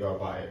should they go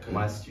about it?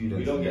 My students,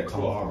 we don't get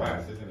taught our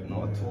rights, isn't it?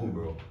 Not at all,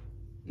 bro.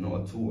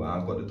 Not at all.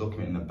 I've got the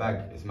document in the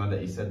bag. It's mad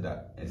that he said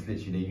that. It's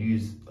literally, they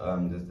use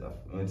I'm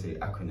going to say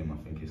acronym,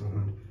 I think it's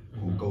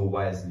called Go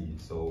Wisely.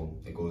 So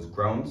it goes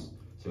grounds.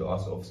 So you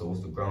ask the officer,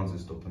 what's the grounds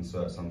of stop and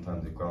search?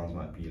 Sometimes the grounds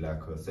might be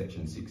like a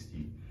section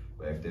 60,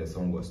 where if there's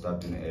someone got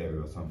stabbed in the area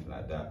or something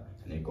like that,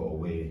 and they got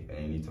away,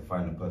 and you need to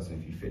find the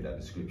person, if you fit that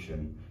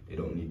description, they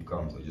don't need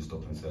grounds, they'll just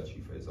stop and search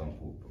you, for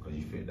example, because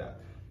you fit that.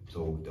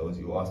 So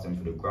you ask them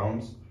for the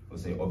grounds, or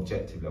say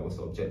objective, like what's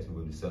the objective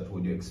of the search?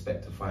 What do you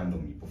expect to find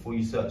on me? Before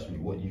you search me,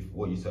 what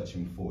you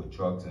searching me for?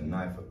 Drugs, a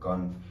knife, a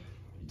gun?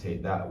 You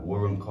take that,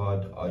 warrant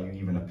card, are you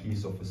even a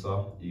police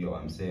officer? You get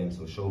what I'm saying?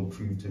 So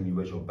prove to me,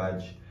 where's your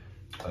badge?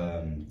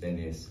 Then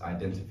it's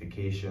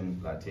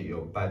identification, like take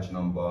your badge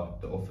number,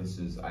 the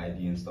officer's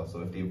ID and stuff.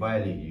 So if they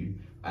violate you,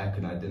 I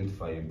can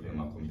identify you and put in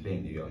my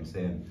complaint, you get what I'm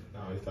saying?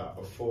 Now is that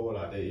before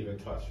like they even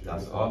touch you?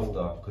 That's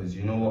after, because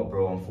you know what,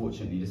 bro,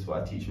 unfortunately this is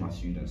what I teach my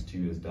students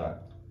too, is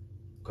that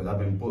because I've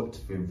been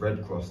booked with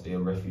Red Cross, they're a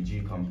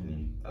refugee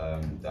company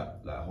that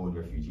like hold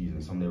refugees,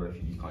 and some of their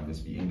refugees can't even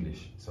speak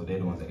English, so they're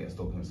the ones that get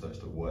stopped and searched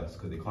the worst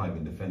because they can't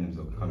even defend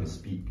themselves, they can't even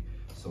speak.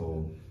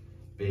 So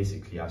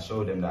basically I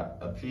show them that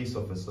a police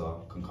officer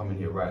can come in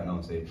here right now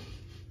and say,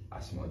 I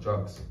smell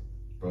drugs.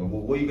 Bro,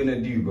 what are you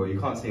gonna do, bro? You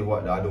can't say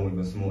what, I don't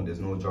even smoke, there's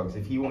no drugs.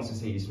 If he wants to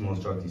say he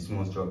smells drugs, he's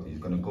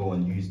gonna go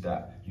and use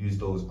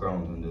those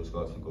grounds and those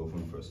guards to go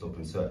for a stop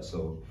and search.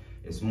 So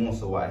it's more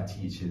so what I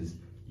teach is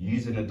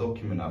using a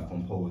document I've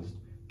composed,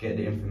 get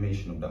the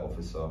information of that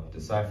officer,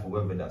 decipher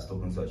whether that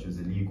stop and search was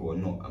illegal or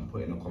not, and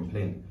put in a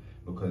complaint.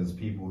 Because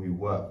people who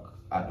work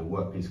at the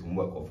workplace can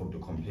work off of the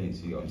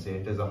complaints, you know what I'm saying?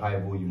 If there's a high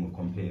volume of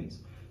complaints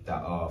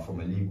that are from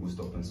illegal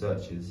stop and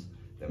searches,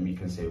 then we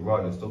can say,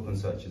 right, your stop and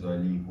searches are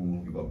illegal,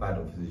 we've got bad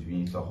officers, we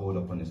need to hold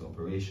up on this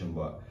operation.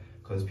 But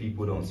because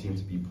people don't seem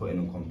to be putting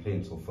in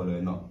complaints or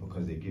following up,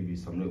 because they give you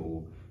some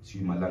little,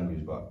 excuse my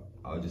language, but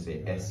I'll just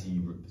say SC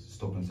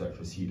stop and search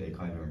receipt, they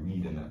can't even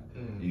read in that.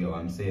 You know what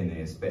I'm saying? They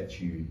expect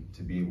you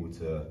to be able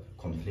to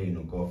complain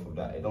or go off of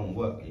that. It don't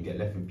work, you get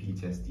left with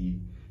PTSD,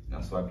 and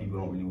that's why people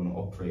don't really want to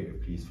operate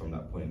with police from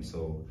that point.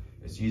 So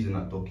it's using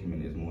that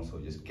document is more so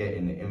just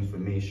getting the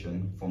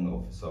information from the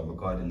officer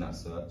regarding that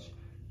search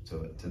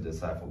to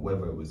decipher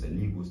whether it was a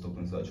legal stop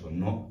and search or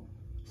not.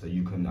 So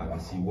you can either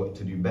see what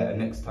to do better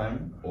next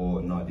time,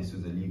 or no, this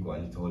was illegal,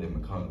 I need to hold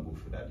him accountable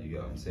for that, you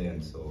get what I'm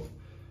saying? So,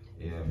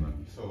 yeah,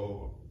 man.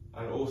 So,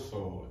 and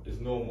also, it's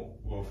normal,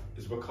 well,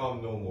 it's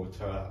become normal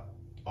to,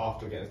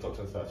 after getting stopped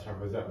and searched,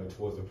 have resentment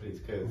towards the police,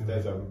 because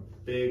there's a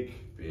big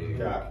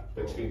gap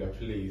between the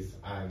police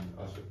and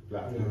us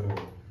black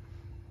people,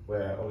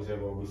 where obviously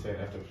everyone will be saying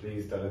F the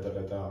police, da da da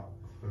da da.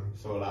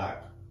 So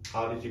like,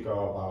 How did you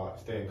go about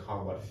staying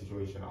calm about the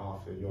situation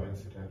after your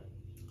incident?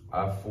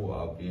 I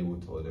thought I'd be able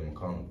to hold them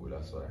accountable,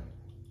 that's why.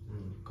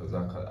 Because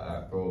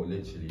bro,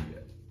 literally,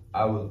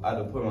 I was at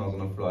the point when I was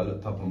on the floor, I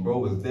looked up and bro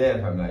was there,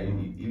 fam. Like,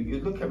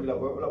 you look at me like,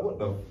 bro, what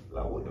the flip?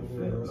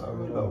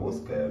 Like, what's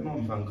going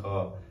on,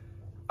 fam?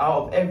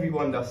 Out of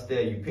everyone that's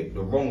there, you picked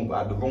the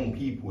wrong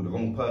people, the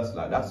wrong person.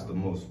 Like, I was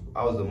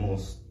the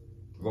most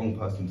wrong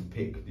person to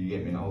pick. Do you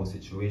get me, in the whole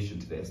situation,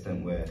 to the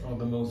extent where... Oh,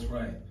 the most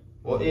right.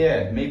 Well,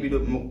 yeah, maybe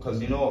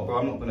because you know what, bro,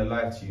 I'm not gonna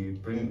lie to you.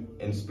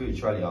 In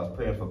spirituality, I was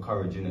praying for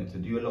courage in it. To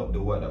do a lot of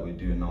the work that we're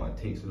doing now, it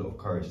takes a lot of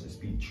courage to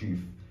speak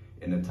truth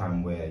in a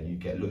time where you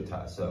get looked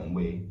at a certain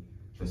way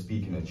for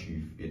speaking the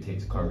truth. It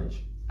takes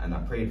courage, and I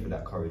prayed for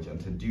that courage. And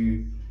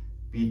to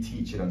be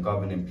teaching and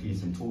governing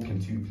police and talking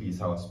to police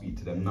how I speak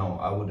to them now,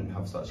 I wouldn't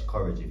have such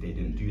courage if they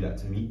didn't do that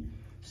to me.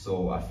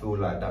 So I feel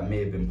like that may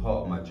have been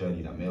part of my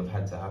journey. That may have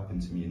had to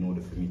happen to me in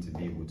order for me to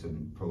be able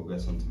to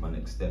progress onto my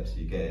next steps.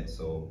 You get it?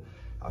 So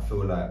I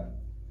feel like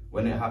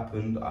when it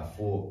happened, I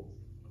thought,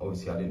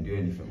 obviously I didn't do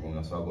anything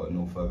wrong, so I got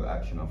no further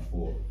action. I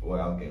thought, well,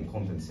 I was getting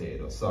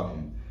compensated or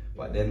something.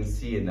 But then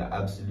seeing that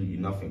absolutely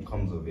nothing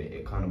comes of it,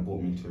 it kind of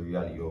brought me to a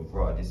reality of,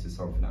 right, this is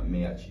something that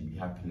may actually be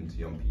happening to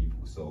young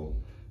people. So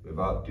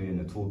without doing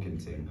the talking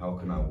thing, how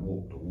can I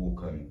walk the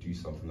walk and do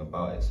something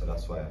about it? So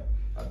that's why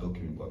that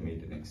document got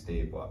made the next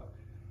day. But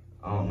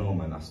I don't know,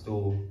 man, I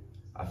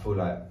feel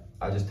like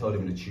I just tell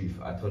them the truth.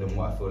 I tell them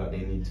what I feel like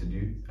they need to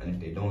do. And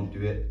if they don't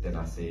do it, then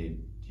I say,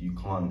 you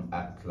can't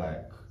act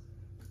like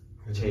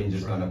change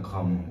is gonna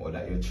come or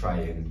that you're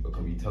trying,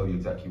 because we tell you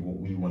exactly what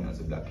we want as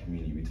a black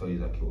community. We tell you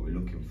exactly what we're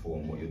looking for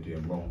and what you're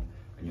doing wrong,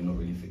 and you're not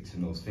really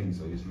fixing those things,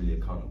 so it's really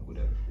accountable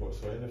then. What,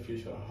 so in the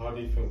future, how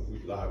do you think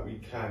we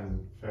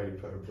can fairly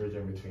put a bridge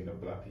in between the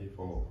black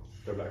people,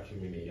 the black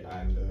community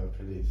and the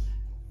police?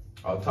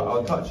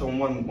 I'll touch on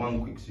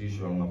one quick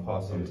solution. I'm gonna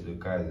pass on to the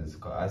guys.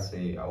 Cause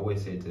I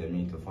always say to them,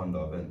 you need to fund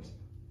our events.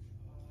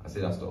 I say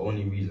that's the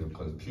only reason,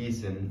 because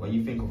policing, when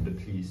you think of the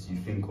police, you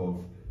think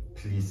of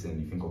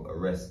policing, you think of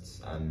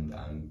arrests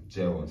and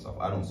jail and stuff.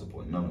 I don't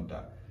support none of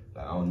that.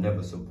 Like, I'll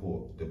never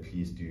support the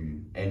police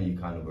do any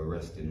kind of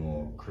arresting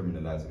or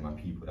criminalizing my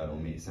people. That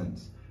don't make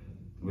sense.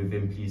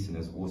 Within policing,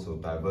 there's also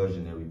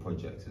diversionary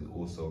projects, there's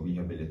also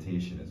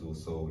rehabilitation, there's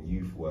also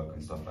youth work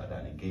and stuff like that,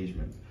 and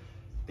engagement.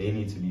 They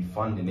need to be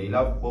funding. They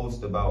love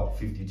boast about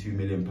 £52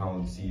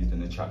 million seized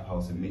in a trap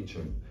house in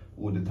Mitcham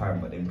all the time,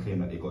 but then claim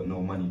that they got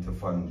no money to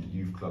fund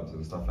youth clubs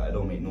and stuff like that. It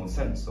don't make no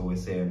sense. So we're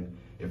saying,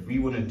 if we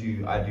want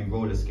to I do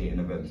roller skating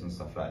events and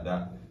stuff like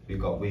that. We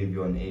got Wavy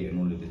on 8 and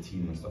all of the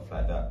team and stuff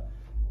like that.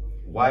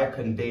 Why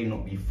can they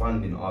not be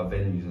funding our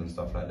venues and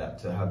stuff like that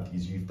to have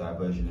these youth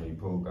diversionary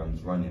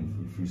programs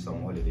running through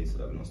some holidays so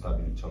that we're not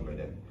stabbing each other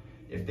then?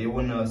 If they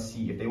want us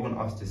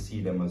to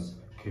see them as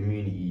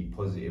community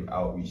positive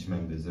outreach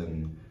members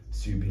and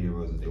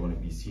superheroes that they want to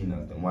be seen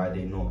as, then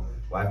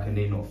why can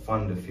they not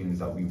fund the things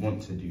that we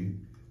want to do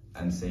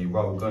and say,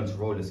 right, we're going to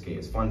roller skate,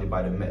 it's funded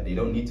by the Met. They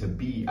don't need to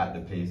be at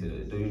the place, they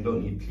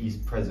don't need police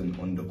present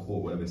on the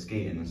court where we're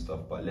skating and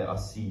stuff, but let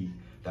us see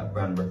that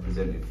brand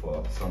represented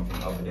for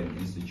something other than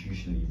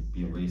institutionally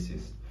being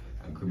racist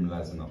and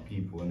criminalizing our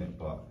people, innit?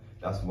 But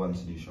that's one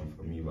solution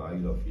for me. But how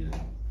you lot feeling?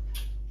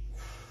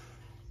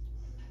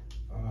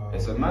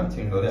 It's a mad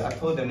thing though. I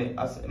told them, in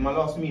my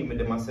last meeting with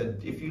them, I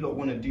said, if you lot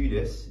want to do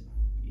this,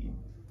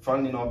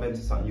 funding our events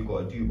is something you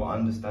got to do, but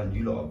understand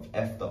you lot have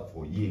effed up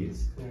for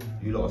years.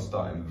 You lot are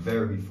starting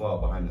very far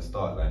behind the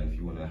start line if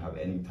you want to have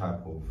any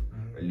type of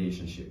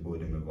relationship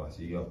building with us.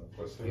 You got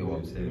what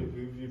I'm saying?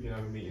 Who have you been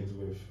having meetings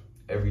with?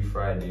 Every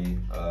Friday,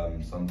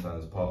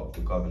 sometimes part of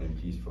the governing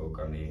police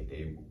program,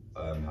 they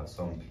have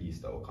some police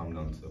that will come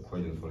down to the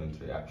Croydon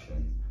Voluntary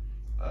Action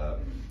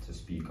to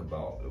speak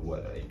about the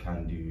work that they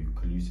can do,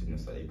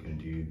 collusiveness that they can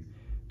do,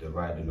 the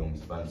ride-alongs,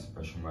 violence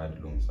suppression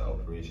ride-alongs, the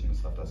operation and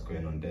stuff that's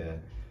going on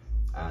there.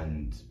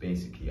 And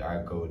basically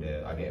I go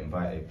there, I get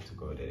invited to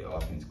go there, they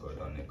ask me to go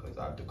down there because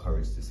I have the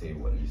courage to say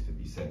what needs to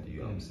be said, you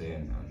know what I'm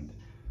saying? And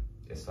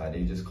it's like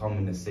they just come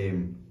in the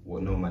same,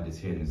 what Nomad is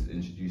here and has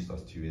introduced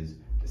us to is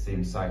the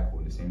same cycle,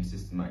 the same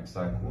systematic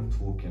cycle of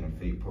talking and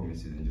fake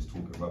promises and just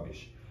talking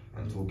rubbish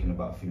and talking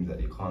about things that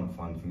they can't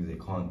fund, things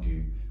they can't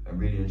do. And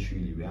really and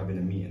truly, we're having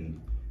a meeting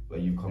where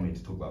you come here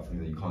to talk about things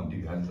that you can't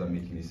do. How does that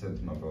make any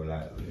sense, my bro?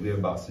 Like, we're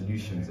about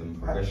solutions and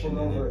progression.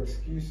 Over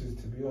excuses,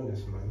 to be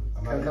honest,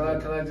 man. Can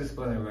I just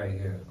put it right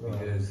here?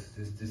 Because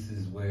this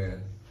is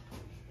where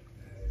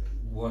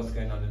what's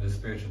going on in the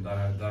spiritual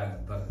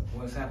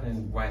what's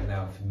happening right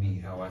now for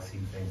me, how I see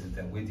things is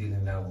that we're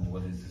dealing now with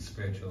what is the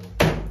spiritual.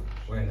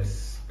 We're in the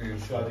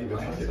spiritual.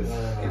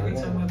 Every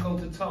time I go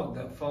to talk,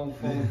 that phone,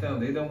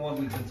 they don't want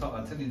me to talk.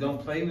 I tell you,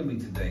 don't play with me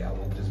today. I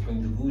will just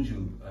bring the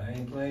voodoo. I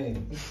ain't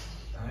playing.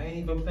 I ain't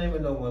even playing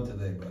with no one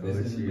today, bro.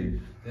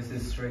 This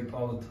is straight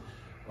politics.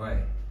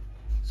 Right.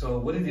 So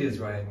what it is,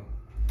 right?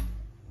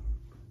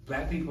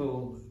 Black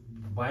people,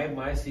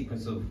 my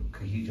sequence of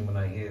cohesion when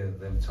I hear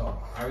them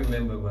talk, I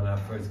remember when I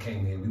first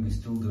came here, we were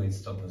still doing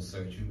stop and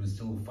search. We were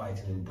still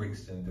fighting in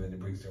Brixton during the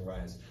Brixton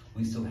riots.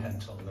 We still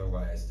had Tottenham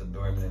riots, the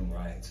Birmingham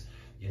riots.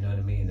 you know what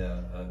I mean,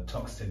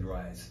 toxin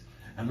rise.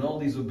 And all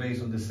these were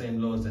based on the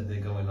same laws that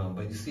they're going on.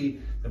 But you see,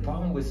 the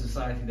problem with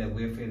society that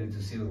we're failing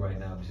to see right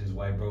now, which is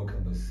why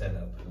B.R.O.K.E.N was set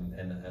up,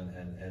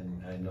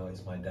 and I know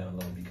it's my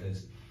download,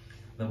 because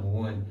number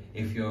one,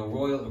 if you're a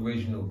royal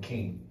original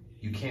king,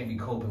 you can't be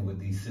coping with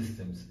these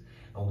systems.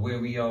 And where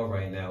we are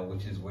right now,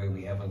 which is where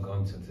we haven't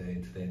gone to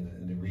today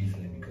in the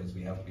reasoning, because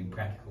we have to be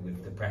practical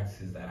with the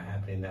practices that are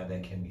happening now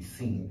that can be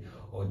seen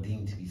or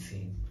deemed to be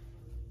seen,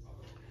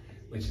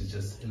 which is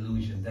just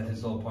illusion. That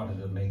is all part of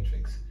the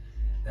matrix.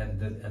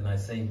 And I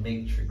say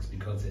matrix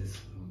because it's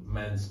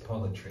man's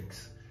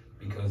politics,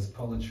 because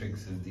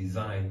politics is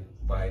designed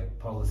by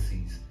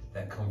policies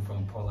that come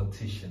from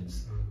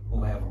politicians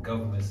who have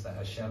governments that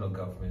are shadow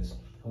governments,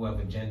 who have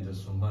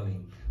agendas for money,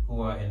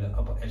 who are in the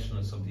upper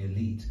echelons of the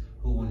elite,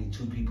 who only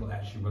 2 people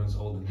actually runs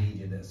all the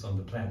media that's on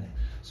the planet.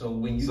 So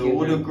when you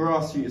all the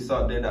grassroots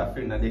out there that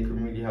think that they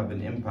can really have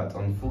an impact,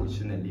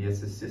 unfortunately,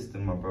 it's a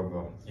system, my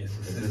brother. It's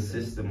a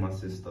system, my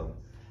sister.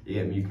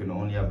 Yeah, you can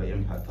only have an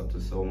impact up to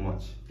so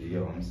much. You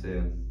get what I'm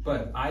saying?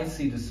 But I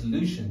see the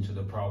solution to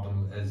the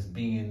problem as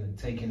being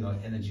taking our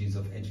energies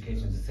of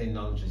education to say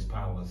knowledge is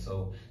power.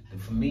 So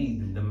for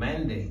me, the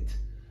mandate,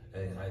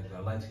 I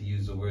like to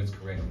use the words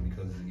correctly,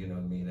 because you know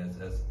what I mean,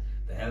 as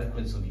the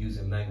eloquence of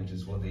using language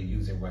is what they're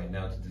using right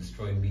now to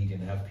destroy media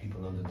and have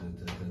people under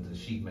the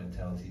sheep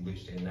mentality,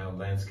 which they're now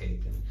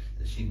landscaping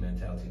the sheep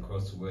mentality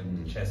across the world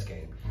in the chess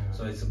game. Yeah.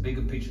 So it's a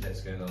bigger picture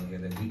that's going on here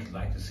that we could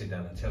like to sit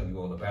down and tell you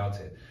all about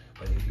it.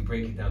 But if you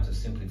break it down to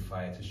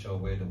simplify it, to show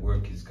where the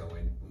work is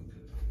going,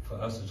 for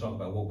us to talk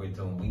about what we're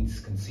doing, we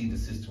can see the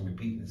system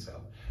repeating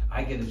itself.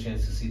 I get a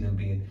chance to see them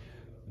being,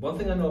 one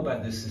thing I know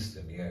about this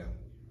system,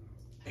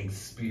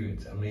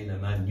 experience. I mean,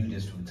 and I knew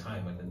this from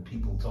time, and then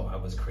people thought I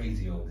was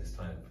crazy all this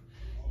time.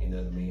 You know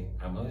what I mean?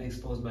 I'm only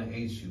exposed my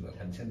age to you. I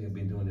can tell you I've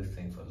been doing this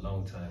thing for a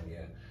long time,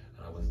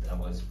 I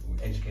was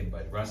educated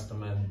by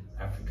Rastaman,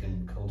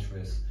 African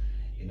culturists,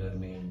 you know what I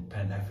mean,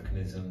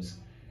 Pan-Africanisms.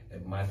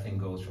 My thing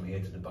goes from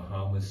here to the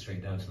Bahamas,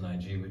 straight down to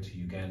Nigeria, to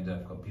Uganda.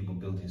 I've got people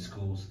building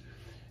schools.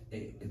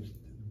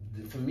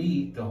 For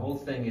me, the whole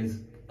thing is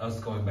us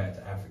going back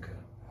to Africa,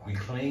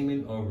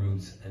 reclaiming our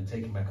roots and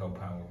taking back our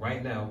power.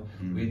 Right now,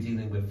 we're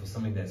dealing with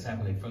something that's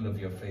happening in front of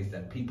your face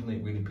that people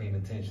ain't really paying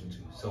attention to.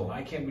 So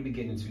I can't really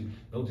get into,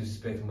 no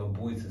disrespect to my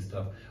boys and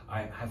stuff.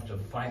 I have to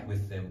fight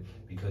with them,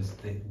 because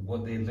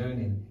what they're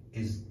learning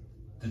is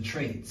the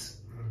traits.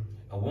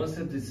 And once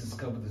they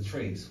discover the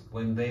traits,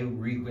 when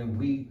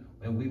we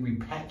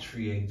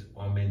repatriate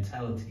our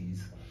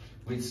mentalities,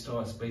 which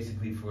starts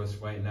basically for us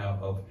right now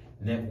of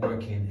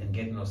networking and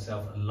getting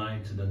ourselves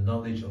aligned to the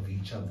knowledge of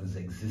each other's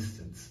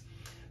existence.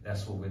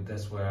 That's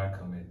where I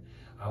come in.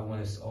 I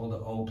want us, all the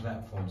old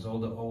platforms, all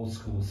the old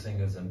school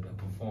singers and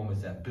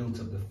performers that built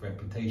up the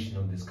reputation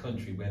of this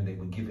country when they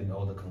were given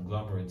all the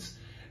conglomerates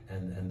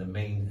and the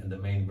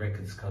main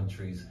records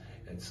countries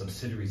and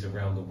subsidiaries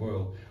around the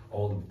world,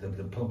 all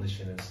the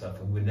publishing and stuff,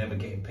 and we were never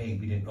getting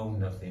paid. We didn't own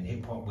nothing.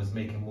 Hip hop was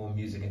making more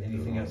music than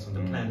anything else on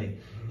the planet.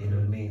 You know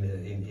what I mean?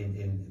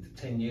 In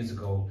 10 years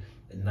ago,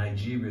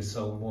 Nigeria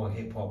sold more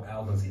hip hop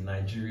albums in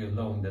Nigeria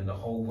alone than the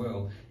whole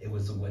world.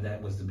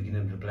 That was the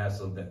beginning of the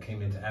blast that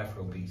came into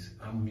Afrobeats.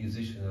 I'm a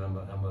musician, and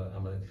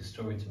I'm a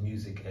historian to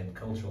music and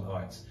cultural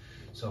arts.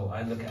 So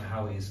I look at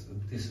how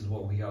this is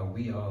what we are.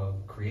 We are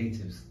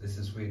creatives. This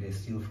is where they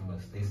steal from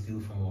us. They steal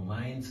from our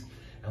minds,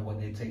 and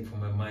what they take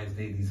from our minds,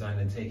 they design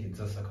and take it,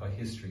 just like our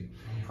history.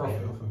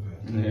 Profit off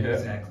of it. Yeah,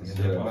 exactly. And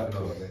they profit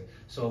off of it.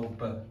 So,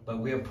 but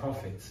we're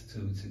prophets to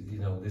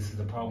this is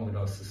the problem with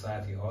our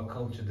society. Our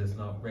culture does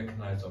not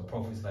recognize our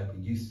prophets like we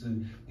used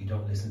to. We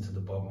don't listen to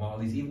the Bob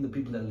Marleys, even the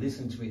people that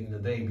listen to it in the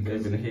day.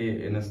 Because they even hear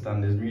it in a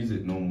standard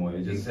music no more.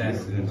 You're just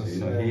listening to it,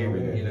 you're not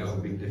hearing it. It's a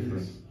big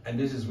difference. And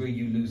this is where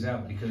you lose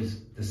out, because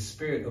the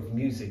spirit of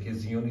music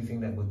is the only thing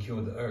that will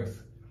cure the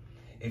earth.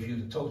 If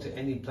you talk to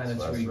any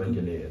planetary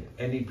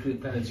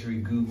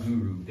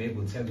guru, they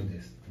will tell you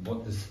this.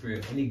 What the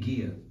spirit, any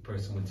Gia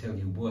person will tell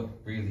you what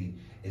really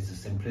is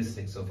the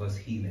simplistics of us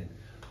healing.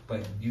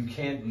 But you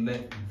can't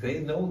they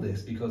know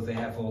this because they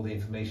have all the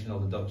information, all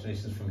the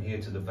doctrinations from here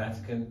to the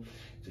Vatican,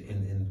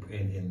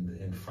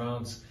 in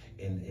France,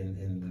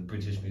 in the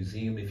British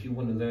Museum. If you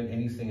want to learn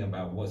anything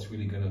about what's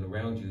really going on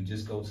around you,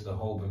 just go to the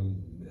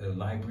Holborn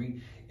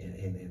Library,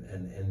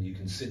 and you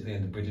can sit there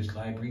in the British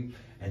Library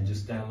and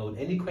just download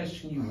any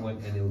question you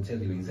want, and it will tell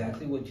you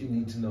exactly what you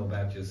need to know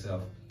about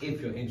yourself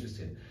if you're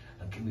interested.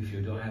 If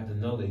you don't have the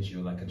knowledge,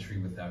 you're like a tree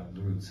without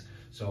roots.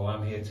 So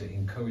I'm here to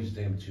encourage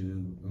them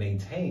to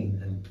maintain,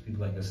 and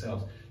people like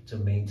yourselves, to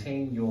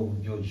maintain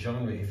your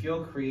genre. If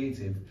you're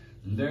creative,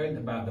 learn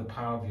about the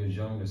power of your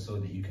genre so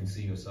that you can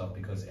see yourself,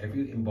 because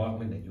every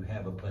embarkment that you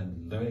have upon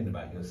learning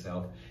about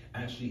yourself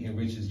actually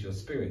enriches your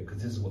spirit,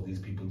 because this is what these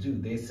people do.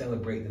 They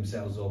celebrate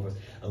themselves over,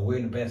 and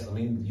we're the best. I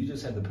mean, you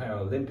just had the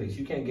Paralympics.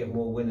 You can't get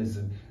more winners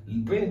than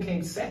Britain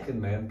came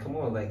second, man. Come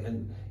on,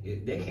 and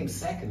they came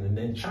second, and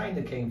then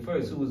China came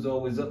first, who was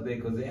always up there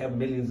because they have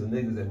millions of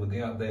niggas that would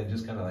go out there and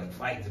just kind of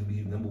fight to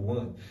be number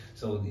one.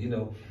 So,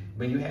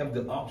 when you have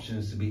the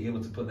options to be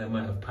able to put that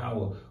amount of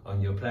power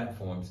on your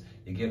platforms,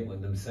 you get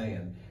what I'm saying.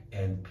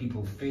 and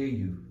people fear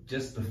you.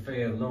 Just the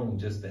fear alone,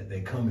 just that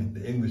they're coming,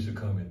 the English are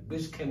coming,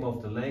 which came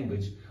off the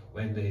language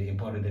when they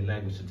imparted their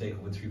language to take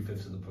over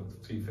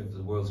 3/5 of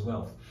the world's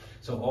wealth.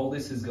 So all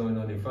this is going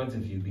on in front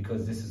of you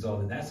because that's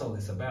all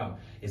it's about.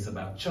 It's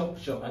about chop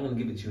chop. I'm going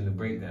to give it to you in the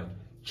breakdown.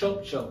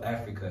 Chop chop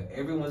Africa.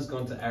 Everyone's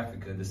gone to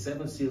Africa. The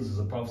 7 seals is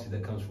a prophecy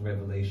that comes from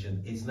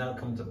Revelation. It's now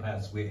come to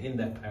pass. We're in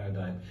that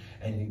paradigm,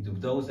 and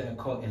those that are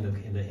caught in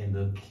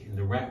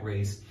the rat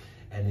race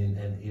and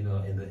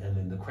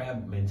in the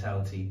crab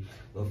mentality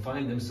will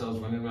find themselves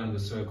running around in a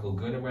circle,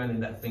 going around in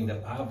that thing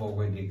that I've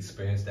already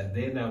experienced, that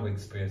they're now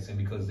experiencing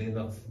because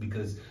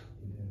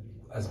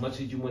as much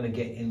as you want to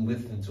get in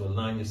with them to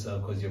align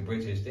yourself because you're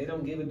British, they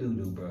don't give a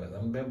doo-doo, bro. I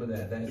remember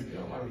that. If you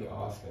don't mind me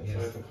asking, Yes.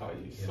 sorry to cut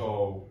you. Yeah.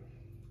 So,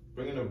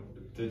 bringing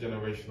the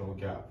generational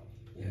gap,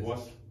 Yes.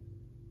 what's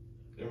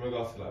in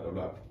regards to like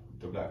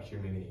the black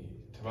community,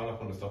 to run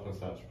up on the stop and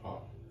search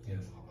part, Yes.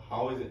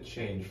 how has it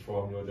changed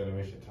from your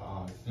generation to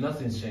ours?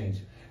 Nothing's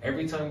changed.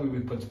 Every time we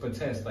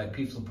protest, like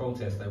peaceful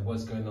protest, like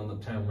what's going on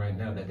uptown right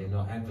now that they're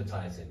not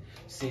advertising,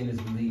 seeing is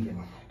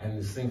believing, and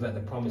there's things like the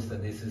promise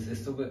that this is.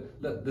 It's still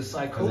look the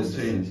psychosis.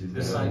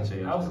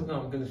 I'm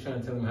going to try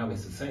and tell them how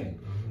it's the same.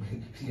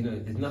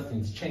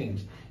 Nothing's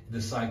changed.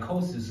 The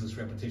psychosis is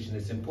repetition.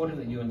 It's important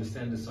that you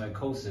understand the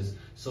psychosis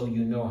so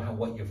you know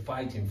what you're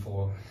fighting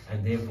for,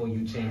 and therefore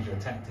you change your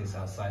tactics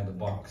outside the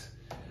box.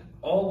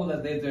 All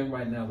that they're doing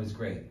right now is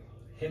great,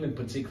 him in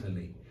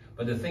particularly.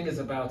 But the thing is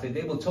about it,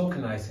 they will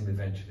tokenize him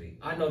eventually.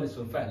 I know this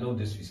for a fact, no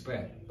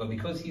disrespect. But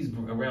because he's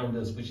around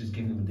us, which is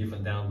giving him a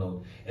different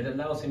download, it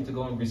allows him to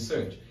go and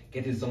research,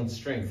 get his own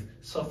strength,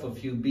 suffer a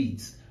few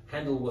beats,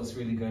 handle what's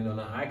really going on.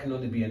 I can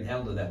only be an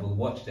elder that will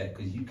watch that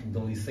because you can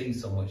only say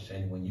so much to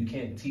anyone. You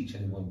can't teach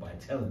anyone by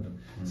telling them.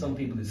 Some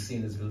people is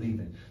seen as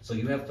believing. So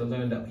you have to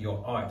learn that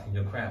your art and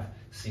your craft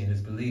seen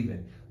as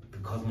believing.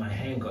 Because my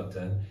hand got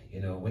done,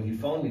 when you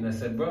phoned me and I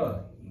said,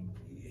 bro,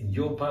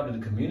 you're part of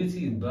the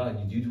community and blah,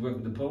 you work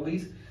with the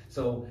police.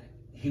 So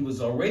he was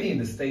already in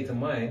the state of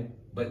mind,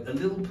 but a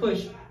little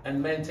push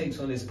and man takes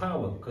on his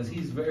power because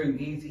he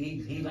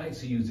likes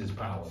to use his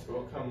power. So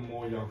what can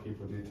more young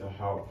people do to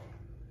help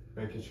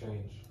make a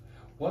change?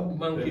 What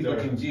young people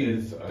can do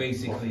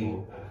basically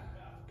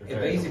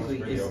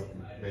is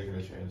making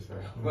a change.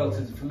 Well,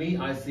 for me,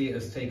 I see it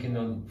as taking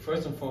on,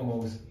 first and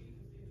foremost,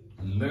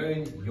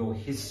 learn your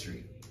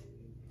history.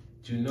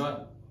 Do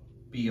not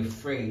be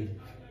afraid.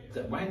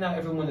 Right now,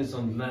 everyone is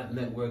on that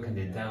network and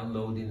they're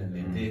downloading and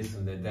they're this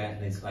and they're that,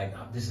 and it's like,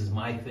 this is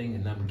my thing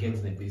and I'm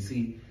getting it. But you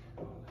see,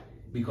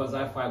 because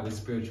I fight with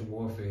spiritual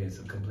warfare, it's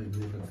a completely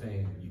different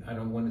thing. I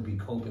don't want to be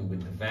coping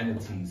with the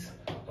vanities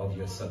of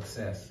your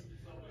success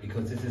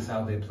because this is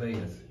how they play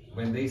us.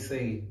 When they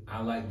say,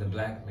 I like the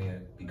black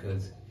man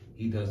because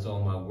he does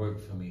all my work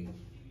for me,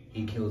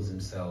 he kills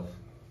himself,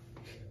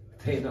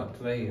 they're not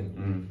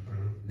playing.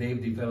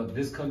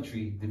 This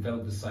country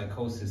developed a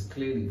psychosis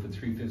clearly for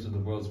 3/5 of the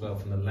world's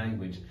wealth from the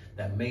language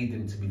that made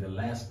them to be the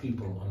last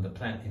people on the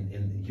planet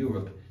in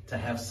Europe to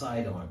have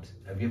sidearms.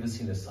 Have you ever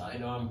seen a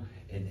sidearm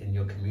in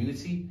your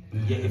community?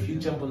 Yeah, if you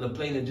jump on the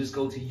plane and just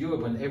go to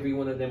Europe and every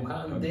one of them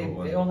come,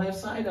 they all have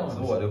sidearms.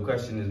 So what, the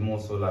question is more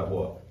so like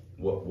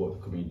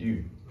what can we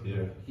do?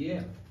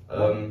 Yeah.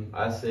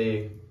 I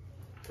say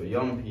for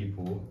young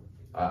people,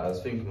 I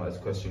was thinking about this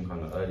question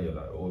kind of earlier,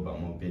 like all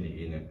about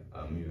mobility in it,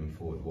 moving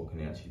forward. What can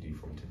they actually do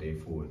from today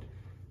forward?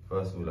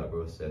 First of all, like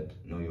bro said,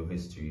 know your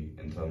history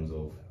in terms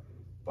of,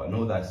 but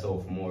know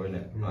thyself more in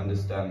it.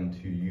 Understand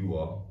who you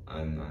are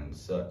and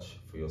search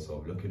for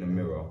yourself. Look in the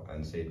mirror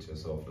and say to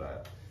yourself,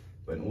 like,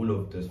 when all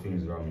of those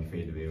things around me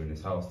fade away, in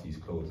this house, these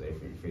clothes,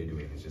 everything fade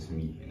away, and it's just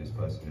me and this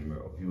person in the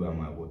mirror. Who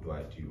am I? What do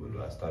I do? What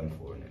do I stand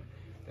for in it?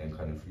 Then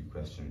kind of 3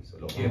 questions.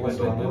 A lot of people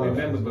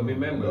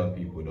remember,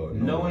 people don't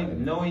know.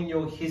 Knowing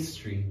your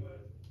history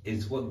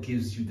is what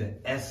gives you the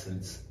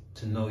essence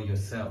to know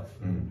yourself.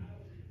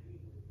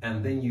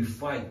 And then you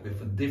fight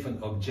with a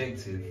different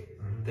objective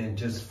than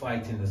just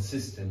fighting a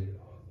system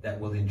that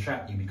will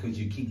entrap you because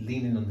you keep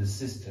leaning on the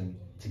system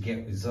to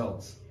get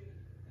results.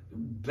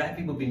 Black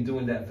people have been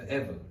doing that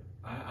forever.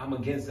 I'm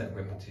against that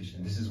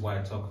repetition. This is why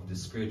I talk of the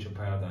spiritual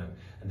paradigm,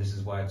 and this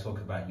is why I talk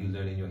about you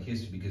learning your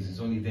history, because it's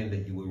only then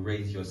that you will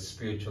raise your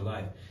spiritual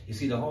life. You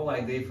see, the whole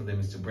idea for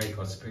them is to break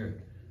our spirit.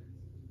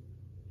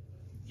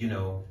 But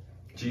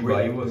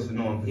he wants to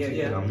know in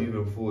particular,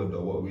 moving forward,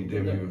 or what we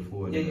do moving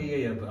forward.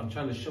 Yeah. But I'm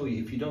trying to show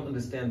you, if you don't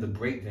understand the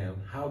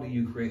breakdown, how do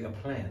you create a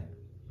plan?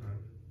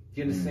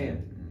 Do you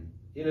understand?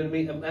 You know what I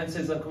mean? A man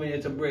says, I'm coming here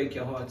to break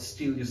your heart,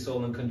 steal your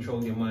soul, and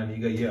control your mind.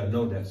 And you go, yeah, I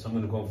know that. So I'm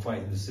going to go and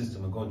fight in the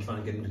system. I'm going to try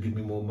and get him to give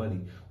me more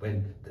money.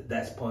 When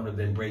that's part of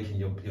them breaking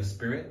your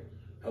spirit.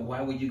 Why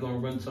would you go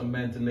and run some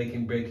man to make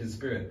him break his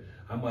spirit?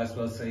 I might as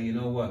well say, you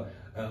know what?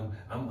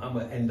 I'm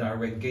an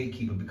indirect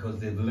gatekeeper because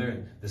they've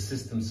learned the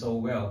system so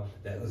well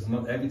that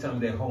every time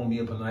they hold me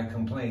up and I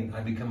complain,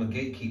 I become a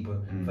gatekeeper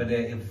for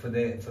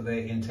their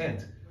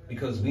intent,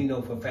 because we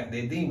know for a fact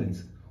they're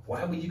demons.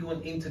 Why would you go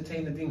and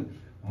entertain the demon?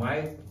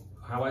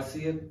 How I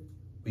see it,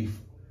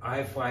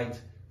 I fight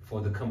for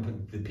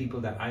the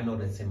people that I know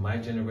that's in my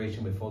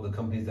generation, with all the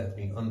companies that's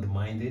been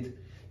undermined,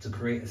 to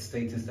create a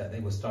status that they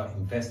will start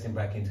investing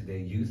back into their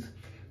youth,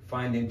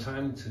 finding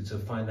time to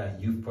find out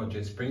youth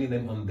projects, bringing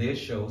them on their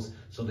shows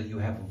so that you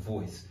have a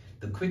voice.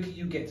 The quicker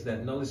you get to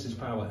that, knowledge is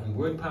power, and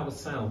word power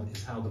sound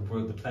is how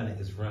the planet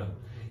is run.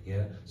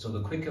 Yeah, so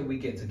the quicker we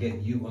get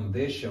you on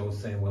their show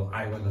saying, well,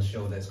 I run a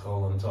show that's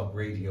called On Top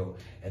Radio,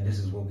 and this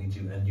is what we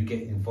do, and you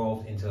get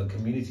involved into a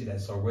community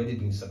that's already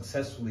been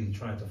successfully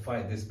trying to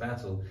fight this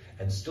battle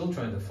and still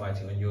trying to fight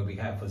it on your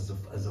behalf as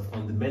the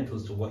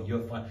fundamentals to what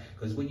you're fighting.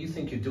 Because what you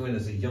think you're doing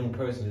as a young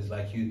person is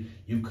like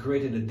you've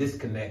created a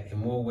disconnect in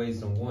more ways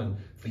than one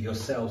for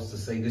yourselves to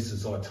say this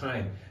is our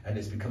time, and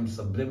it's become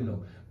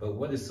subliminal. But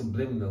what is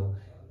subliminal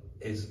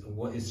is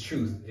what is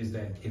truth, is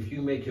that if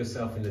you make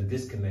yourself in a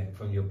disconnect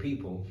from your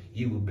people,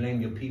 you will blame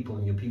your people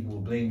and your people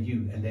will blame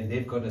you, and then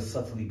they've got us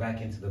subtly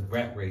back into the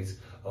rat race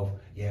of,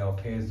 yeah, our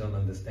parents don't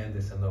understand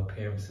this and our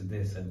parents are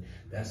this, and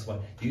that's why.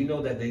 Do you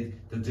know that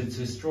to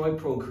destroy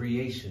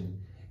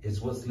procreation is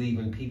what's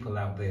leaving people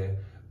out there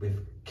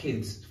with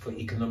kids for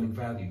economic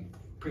value?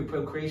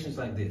 Procreation's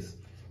like this.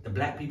 The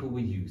black people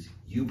we use,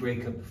 you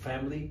break up the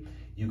family,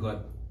 you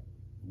got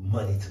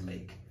money to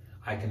make.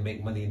 I can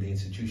make money in the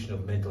institution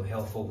of mental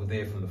health over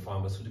there from the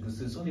pharmaceuticals.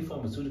 There's only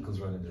pharmaceuticals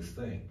running this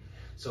thing.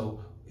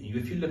 So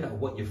if you look at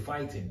what you're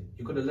fighting,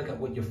 you've got to look at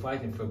what you're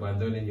fighting for by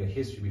learning your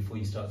history before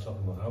you start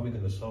talking about how we're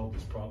going to solve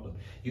this problem.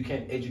 You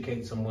can't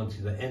educate someone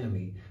to the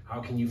enemy.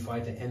 How can you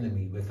fight an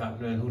enemy without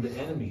knowing who the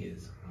enemy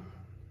is?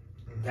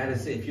 That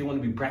is it, if you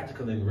want to be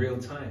practical in real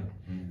time.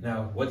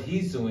 Now, what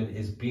he's doing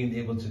is being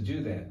able to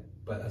do that.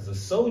 But as a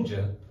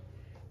soldier,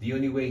 the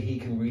only way he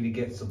can really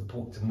get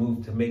support to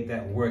move, to make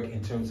that work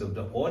in terms of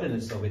the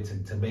ordinance of it,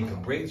 to make a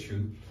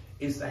breakthrough,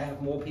 is to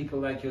have more people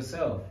like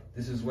yourself.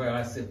 This is where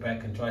I sit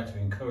back and try to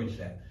encourage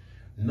that,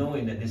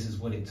 knowing that this is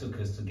what it took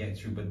us to get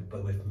through,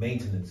 but with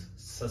maintenance,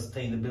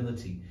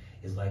 sustainability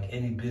is like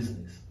any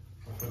business.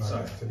 I feel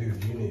like it's to do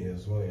with unity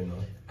as well, you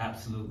know.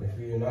 Absolutely. If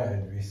we're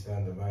united, we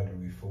stand divided,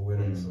 we fall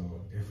winning.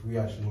 So if we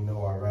actually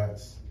know our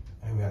rights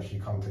and we actually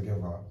come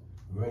together,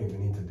 we won't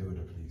even need to deal with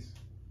the police,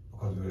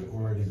 because we'll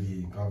already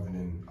be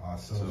governing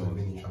ourselves and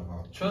within each other.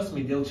 Trust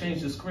me, they'll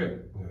change the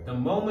script. Yeah. The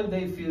moment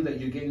they feel that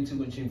you're getting too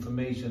much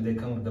information, they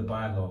come with the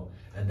bylaw.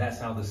 And that's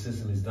how the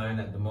system is dying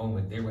at the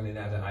moment. They're running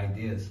out of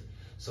ideas.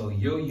 So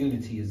your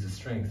unity is the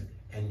strength,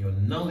 and your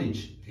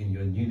knowledge in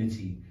your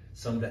unity,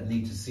 some that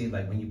need to see it,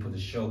 like when you put a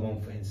show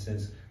on, for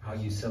instance, how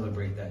you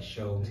celebrate that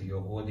show to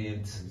your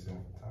audience.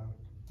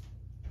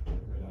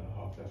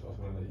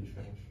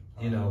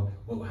 You know,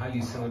 well, how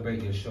you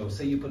celebrate your show.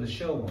 Say you put a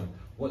show on,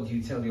 what do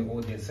you tell your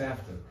audience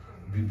after?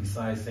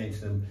 Besides saying to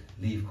them,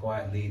 leave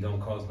quietly,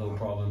 don't cause no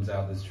problems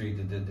out the street,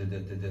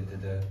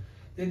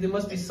 There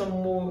must be some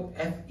more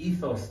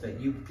ethos that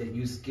you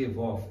give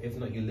off. If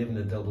not, you live in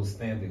a double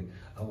standard.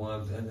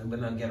 And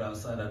when I get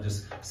outside, I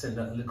just send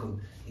out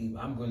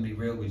I'm going to be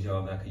real with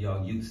y'all, like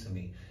y'all used to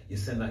me. You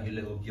send out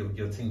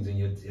your things and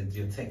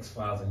your text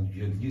files, and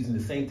you're using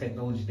the same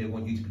technology they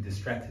want you to be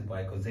distracted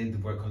by, because they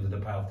work under the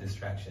power of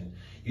distraction.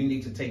 You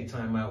need to take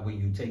time out where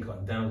you take a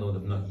download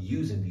of not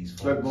using these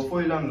phones. But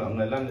before you land, I'm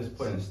going to land this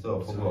point and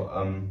stuff. I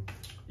forgot.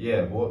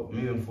 Yeah, but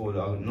moving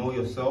forward, know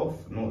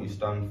yourself, know what you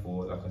stand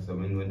for. Like I said,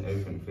 when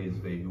everything fades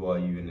away, who are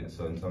you in it?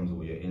 So in terms of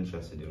what you're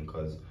interested in,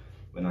 because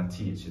when I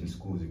teach in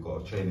schools, we've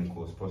got a training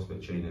course,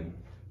 prospect training,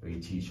 where you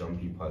teach young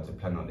people how to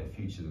plan out their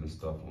futures and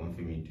stuff. One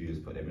thing we do is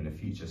put them in a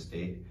future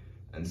state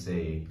and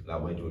say,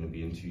 like, where do you want to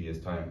be in 2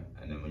 years' time?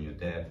 And then when you're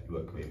there, you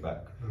work your way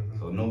back.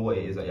 So know what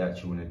it is that you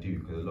actually want to do,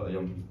 because a lot of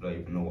young people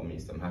don't even know what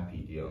makes them happy,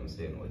 do you know what I'm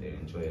saying, or they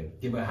enjoy it.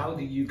 Yeah, but how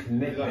do you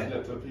connect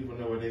that? Let people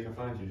know where they can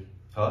find you.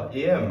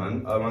 Yeah,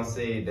 man. I must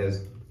say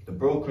there's the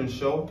B.R.O.K.E.N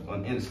show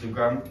on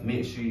Instagram.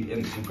 Make sure you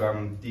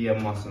Instagram,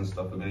 DM us and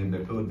stuff. We're going to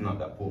be building up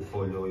that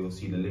portfolio. You'll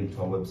see the link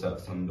to our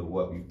website, some of the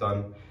work we've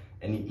done.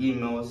 Any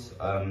emails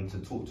to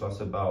talk to us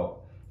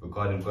about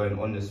regarding going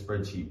on the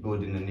spreadsheet,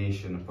 building the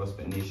nation, the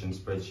Prospect Nation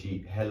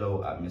spreadsheet,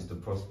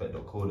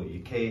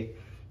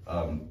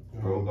 hello@mrprospect.co.uk.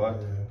 Bro,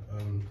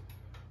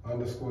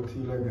 _ T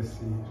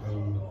Legacy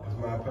is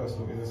my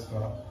personal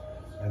Insta,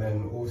 and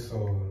then also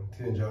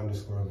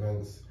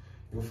TNJ_events.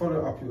 You'll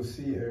follow up, you'll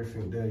see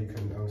everything there. You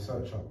can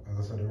search up, as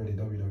I said already,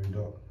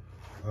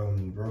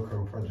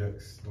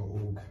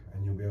 www.B.R.O.K.E.N.projects.org,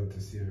 and you'll be able to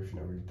see everything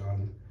that we've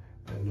done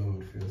and know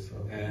it for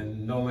yourself.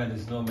 And Nomad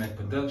is Nomad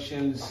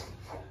Productions,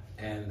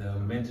 and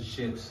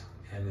mentorships,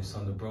 and it's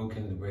on the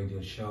B.R.O.K.E.N, the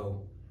radio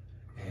show,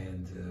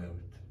 and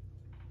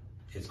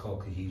it's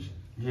called Cohesion.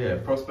 Yeah,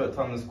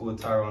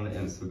 Prospect_Tyra on the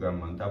Instagram,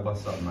 man. That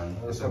what's up, man.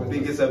 It's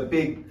a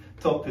big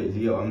topic,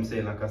 you know what I'm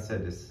saying? Like I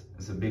said, it's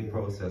a big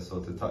process,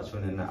 so to touch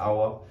on in an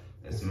hour,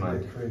 it's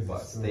mad. But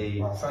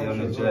stay on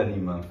the journey,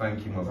 man.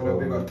 Thank you, my bro.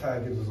 Big up Ty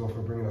gives us all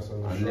for bringing us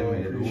on the show.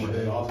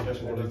 Unlimited. Last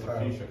question, what does the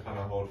future kind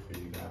of hold for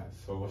you guys?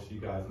 So what's you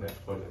guys'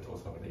 next project or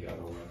something that you guys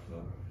are working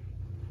on?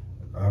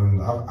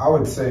 I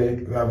would say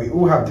we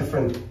all have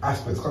different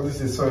aspects because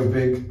this is so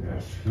big.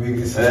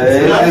 It's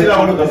actually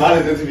one of the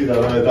maddest interviews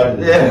I've ever done.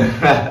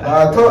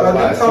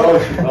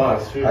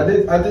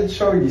 I did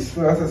show you.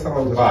 Still, I said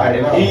someone just. Right,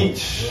 in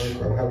each.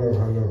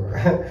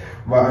 Hello.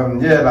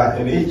 But yeah, like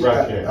in each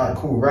bracket.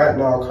 Cool. Right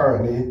now,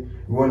 currently,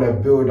 we want to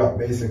build up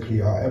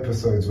basically our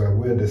episodes where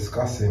we're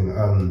discussing,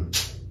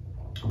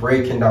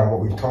 breaking down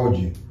what we've told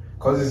you.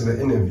 Because this is an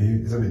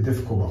interview, it's a bit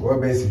difficult, but we're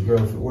basically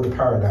going through all the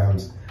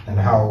paradigms and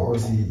how,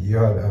 obviously, you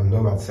heard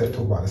Nomad talk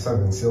about the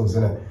 7 seals,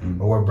 innit?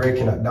 But we're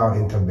breaking that down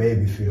into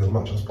baby food as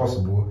much as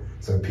possible,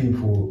 so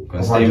people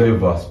can stay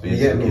with us, basically. You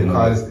get me?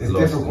 Because it's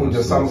difficult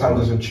just sometimes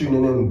just you're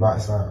tuning in, but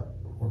it's like,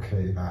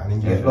 okay, like, and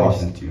then you get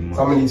lost.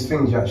 Some of these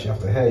things you actually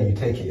have to hear, you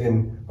take it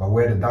in, but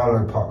where the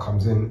download part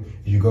comes in,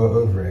 you go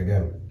over it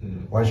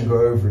again. Once you go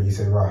over it, you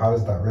say, right, how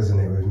does that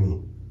resonate with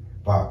me?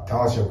 But to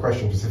answer your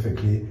question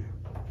specifically,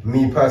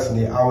 me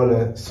personally, I want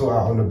to sort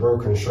out on the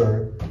B.R.O.K.E.N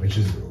show, which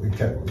is,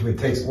 it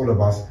takes all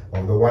of us,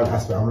 but the one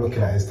aspect I'm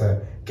looking at is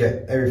to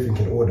get everything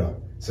in order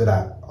so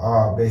that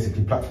our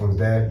basically platform's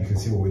there, you can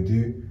see what we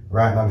do.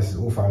 Right now, this is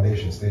all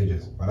foundation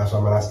stages, but that's why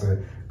I'm going to have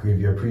to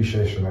give you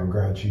appreciation and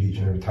gratitude each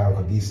and every time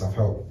because these stuff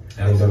help.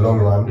 And in the long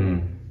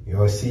run,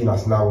 you're seeing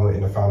us now when we're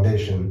in the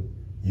foundation.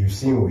 You've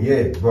seen what,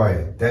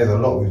 boy, there's a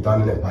lot we've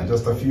done in it, but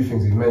just a few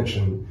things we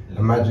mentioned.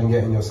 Imagine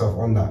getting yourself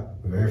on that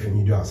with everything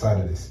you do outside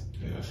of this.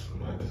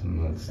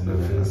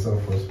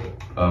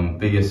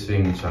 Biggest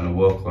thing trying to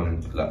work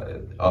on,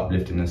 like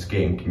uplifting the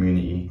skating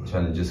community,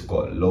 trying to just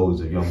got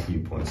loads of young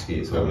people on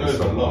skates.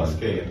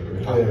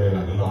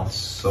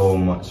 So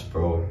much,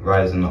 bro.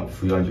 Rising up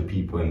 300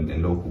 people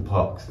in local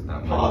parks and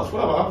that, man.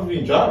 I've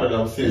been driving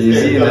them since.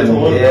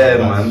 Yeah,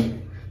 man.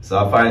 So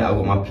I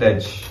got my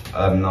pledge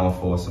now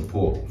for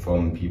support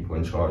from people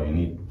in charge. You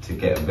need to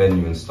get a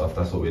venue and stuff.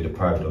 That's what we're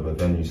deprived of, a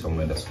venue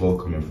somewhere that's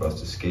welcoming for us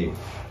to skate.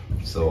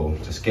 So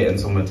just getting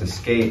somewhere to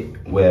skate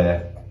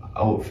where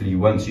hopefully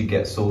once you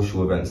get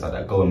social events like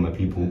that going where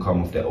people will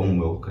come off their own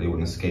will because they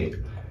want to skate,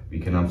 we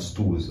can have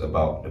stalls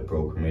about the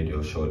B.R.O.K.E.N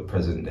radio show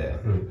present there,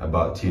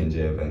 about T&J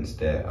events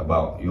there,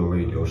 about your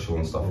radio show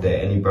and stuff there.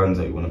 Any brands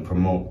that you want to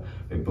promote,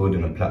 we're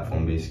building a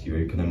platform basically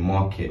where you can then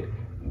market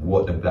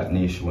what the Black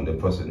nation, what the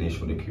Prospect nation,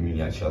 what the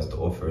community actually has to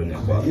offer in it.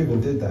 We even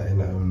did that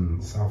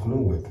in South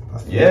Norwood.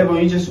 Yeah,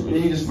 but you just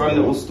run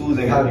little stools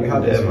and we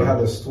had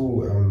a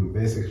stall.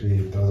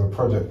 Basically, there was a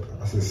project.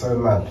 I said so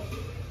mad.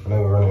 I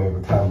know we're running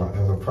over time, but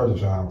there was a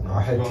project.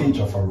 Our head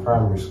teacher from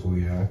primary school,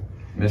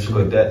 Miss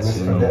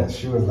Cadets,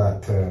 she was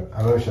like,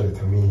 I know she said it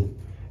to me.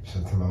 She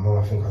said to my mom,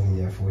 I think I was in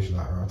year 4. She's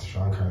like, right, to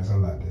try and carry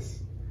on like this.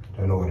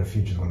 Don't know what the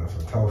future's gonna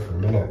foretell for a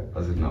minute. I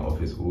was in that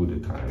office all the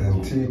time.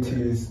 Then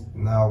 2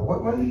 now.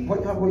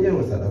 What year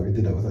was that we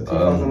did that? Was that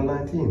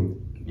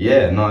 2019?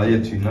 Yeah,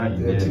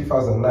 2019. Yeah,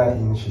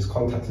 2019. She's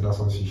contacted us.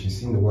 Obviously, she's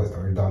seen the work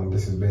that we've done.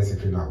 This is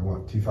basically like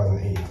what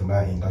 2018 to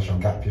 19. That's your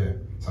gap year.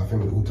 So I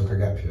think we all took a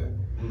gap year.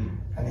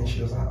 And then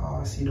she was like, "Oh,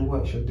 I see the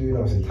work you're doing."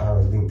 Obviously,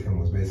 Tyra's LinkedIn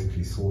was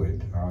basically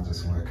sorted. I was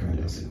just working,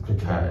 just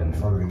clicking and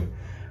following it.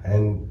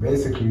 And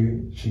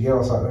basically, she gave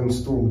us our own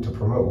stall to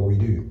promote what we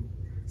do.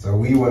 So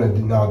we want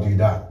to now do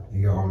that.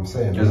 You get what I'm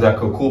saying? It was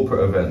like a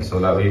corporate event, so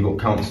like where you got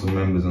council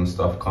members and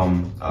stuff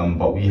come,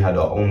 but we had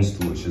our own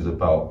stall, which is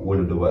about all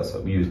of the works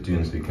that we was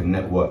doing, so we can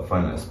network,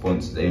 find out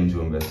sponsors,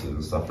 angel investors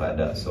and stuff like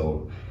that.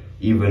 So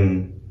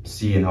even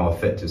seeing how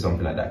effective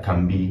something like that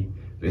can be,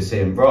 we're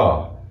saying,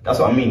 bruh, that's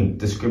what I mean,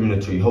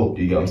 discriminatory hope.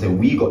 You get what I'm saying?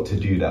 We got to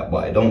do that,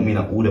 but I don't mean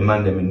that all the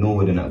man them in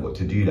Norwood and that got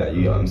to do that.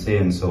 You get what I'm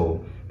saying?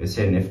 So we're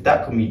saying if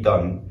that can be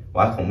done,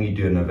 why can't we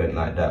do an event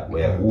like that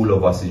where all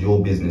of us, your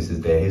business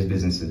is there, his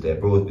business is there,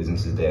 bro's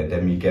business is there,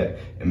 then we get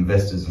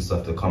investors and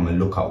stuff to come and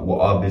look at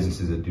what our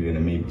businesses are doing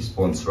and maybe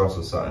sponsor us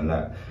or something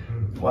like that.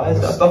 Why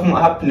is that stuff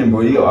not happening,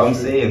 bro? You know what I'm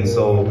saying?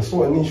 So the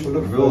sort of niche we're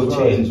looking real for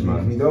change,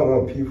 man. We don't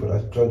want people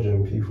that's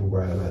judging people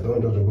by like,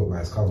 don't judge a book by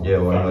its cover. Yeah,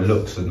 well, it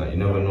looks and that, you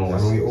never know.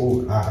 And we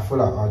all, I feel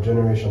like our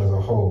generation as a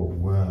whole,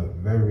 we're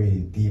very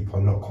deep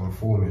on not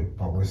conforming,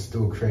 but we're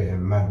still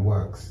creating mad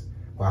works.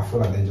 But I feel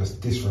like they're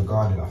just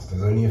disregarding us.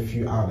 There's only a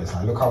few outlets.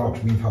 Like, look how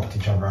much we've helped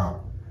each other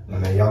out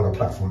on a younger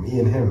platform. Me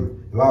and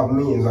him, a lot of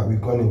meetings that we've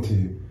gone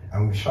into,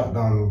 and we've shut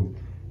down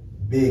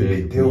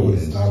big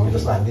deals. We're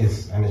just like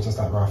this, and it's just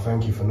like, right,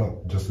 thank you for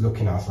not just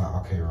looking at us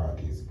like, okay, right,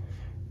 these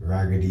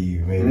raggedy,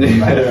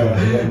 maybe.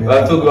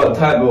 I talk about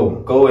time, well,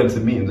 going to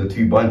meetings with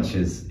 2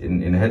 bunches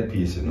in a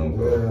headpiece, you know,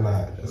 bro.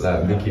 Yeah,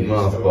 like Mickey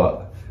Mouse,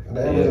 but. At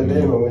the end of the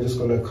day, man, we're just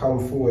going to come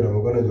forward and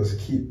we're going to just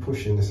keep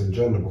pushing this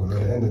agenda because at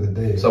the end of the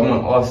day...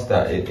 Someone asked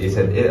that, it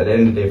said, at the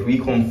end of the day, if we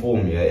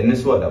conform, in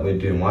this work that we're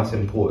doing, what's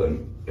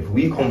important, if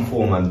we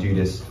conform and do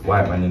this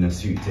white man in a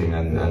suit thing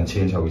and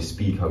change how we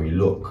speak, how we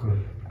look,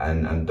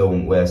 and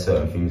don't wear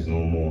certain things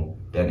no more,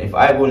 then if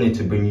I wanted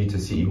to bring you to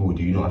City Hall,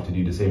 do you not have to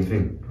do the same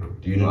thing?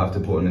 Do you not have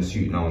to put on a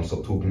suit now and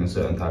stop talking a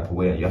certain type of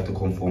way and you have to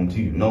conform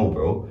to you? No,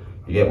 bro.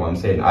 You get what I'm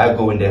saying? I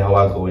go in there how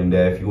I go in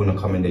there. If you want to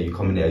come in there, you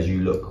come in there as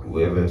you look.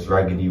 Whether it's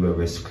raggedy,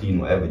 whether it's clean,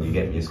 whatever, you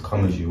get me? It's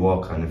come as you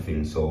are kind of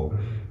thing. So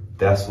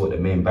that's what the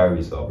main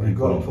barriers are.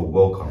 People don't feel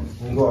welcome.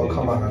 We've got to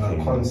come out of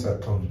that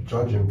concept of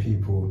judging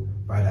people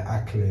by the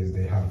accolades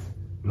they have.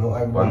 Not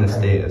everyone the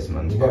status,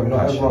 man.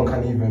 Not everyone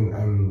can even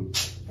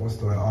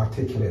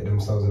articulate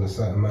themselves in a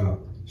certain manner.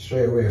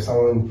 Straight away, if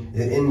someone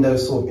in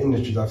those sort of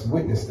industries, I've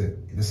witnessed it.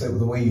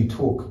 The way you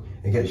talk,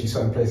 it gets you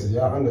certain places.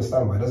 Yeah, I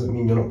understand, but it doesn't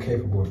mean you're not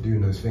capable of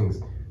doing those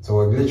things. So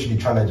we're literally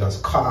trying to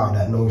just cut out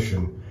that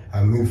notion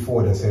and move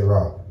forward and say,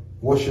 right,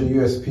 what's your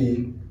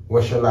USP?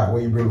 What's your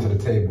what you bring to the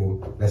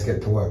table? Let's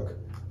get to work.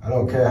 I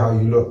don't care how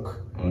you look.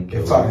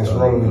 If something's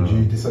wrong with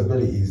you,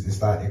 disabilities,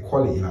 it's like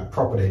equality, like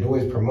proper. They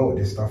always promote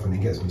this stuff and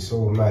it gets me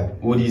so mad.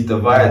 All these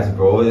divides,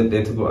 bro,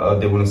 they talk about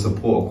they want to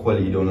support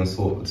equality, they want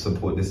to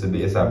support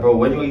disability. It's like, bro,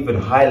 when you're even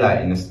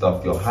highlighting this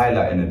stuff, you're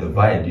highlighting a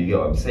divide, you get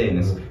what I'm saying?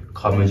 It's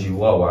come as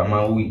you are. Why am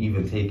I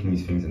even taking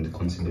these things into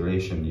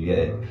consideration? You get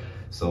it?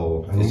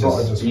 So it's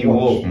just be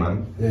woke,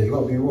 man. Yeah, you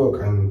gotta be woke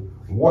and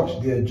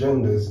watch the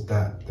agendas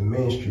that the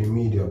mainstream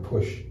media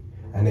push,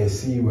 and they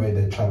see where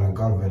they're trying to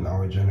govern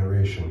our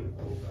generation.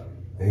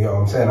 You know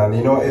what I'm saying? And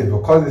you know what it is,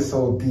 because it's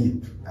so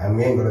deep and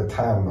we ain't got the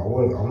time,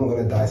 I'm not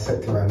gonna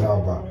dissect it right now,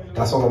 but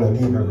that's what I'm gonna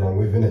leave everyone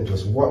with, innit?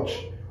 Just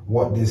watch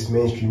what this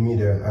mainstream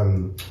media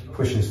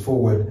pushes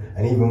forward,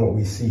 and even what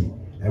we see.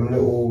 Them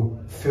little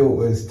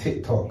filters,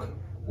 TikTok,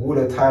 all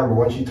the time, but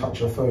once you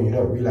touch your phone, you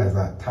don't realize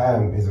that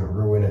time isn't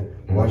real, innit?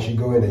 But once you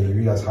go in there, you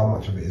realize how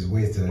much of it is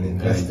wasted and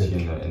invested.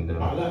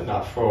 I learned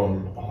that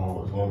from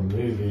one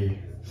movie.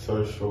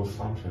 Social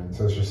something.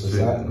 Social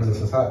society. Was it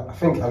society? I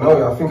think I know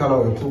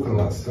what you're talking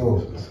about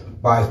still.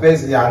 But it's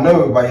basically, I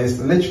know, but it's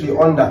literally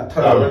on that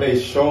term. Like when they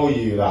show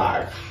you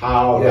like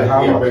how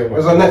much. It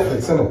was on Netflix,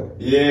 isn't it?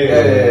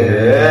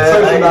 Yeah.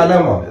 Social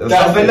dilemma.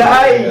 Something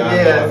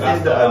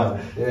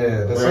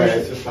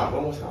It's just like,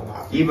 what was that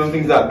like? Even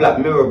things like Black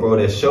Mirror, bro,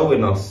 they're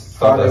showing us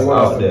stuff that's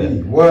out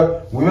there.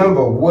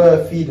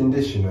 We're feeding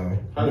this, you know.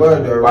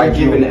 By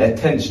giving it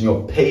attention,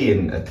 you're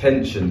paying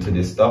attention to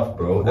this stuff,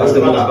 bro. That's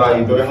the most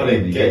valuable thing. How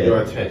they get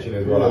your attention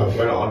as well. Like,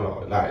 when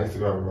on like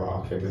Instagram,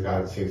 bro, okay, this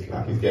guy seems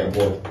like he's getting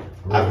bored.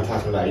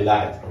 Advertisement that he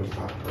liked. I'm just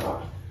like,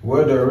 right.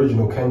 We're the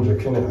original Kendrick,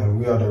 innit? And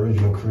we are the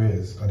original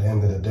creators at the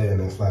end of the day.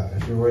 And it's like,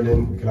 if you're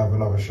willing, we can have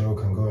another show,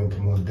 can go into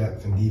more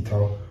depth and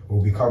detail.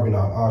 We'll be covering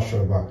on our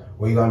show, but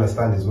what you gotta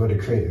understand is we're the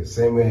creators.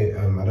 Same way,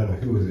 I don't know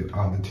who was it,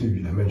 the two of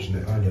you that mentioned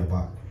it earlier,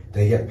 but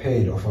they get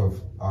paid off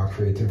of our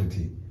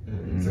creativity.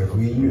 So if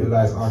we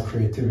utilize our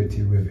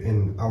creativity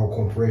within our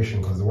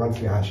corporation, because the one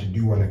thing I actually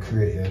do want to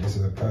create here, this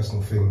is a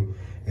personal thing,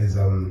 is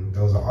there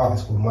was an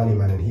artist called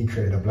Moneyman, and he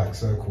created a black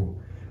circle.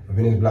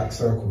 Within his black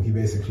circle, he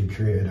basically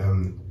created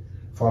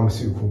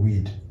pharmaceutical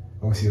weed.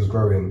 Obviously, he was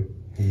growing.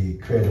 He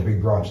created a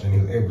big branch, and he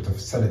was able to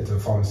sell it to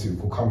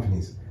pharmaceutical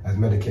companies as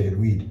medicated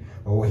weed.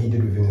 But what he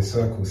did within his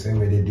circle, same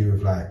way they do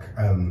with like,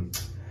 I don't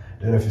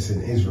know if it's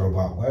in Israel,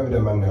 but whatever the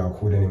man they are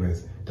called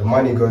anyways, the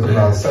money goes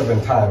around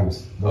 7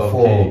 times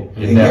before it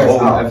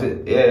gets out.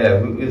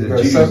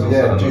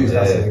 Jews,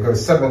 that's it. It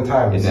goes 7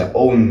 times in their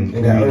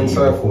own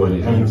circle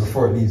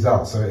before it leaves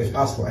out. So if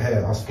that's what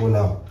us for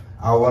now,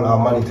 I want our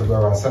money to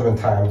go around 7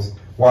 times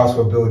whilst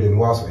we're building,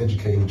 whilst we're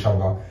educating each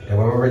other. And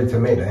when we're ready to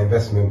make that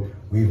investment,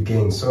 we've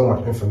gained so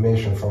much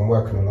information from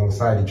working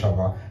alongside each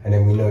other. And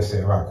then we know,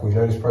 say, right, cool, you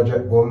know this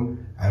project,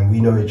 boom, and we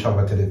know each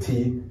other to the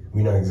T.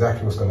 We know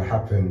exactly what's going to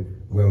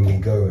happen when we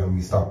go and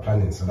we start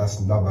planning. So that's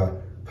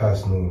another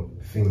personal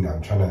thing that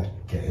I'm trying to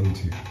get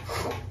into.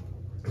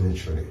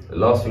 Literally. The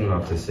last thing I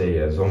have to say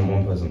is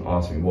one person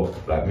asked me what,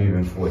 like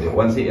moving forward,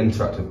 once they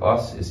interact with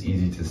us, it's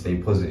easy to stay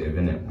positive,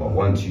 innit? But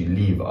once you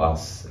leave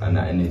us and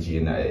that energy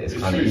and that, it's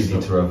kind of easy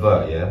to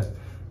revert, yeah?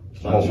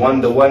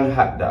 The one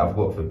hack that I've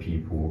got for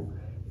people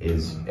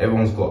is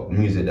everyone's got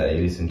music that they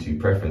listen to,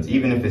 preference,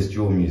 even if it's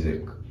dual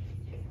music.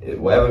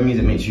 Whatever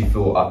music makes you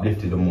feel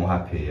uplifted and more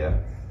happy, yeah?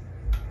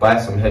 Buy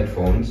some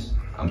headphones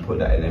and put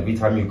that in. Every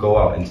time you go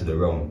out into the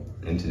realm,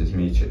 into this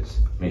matrix,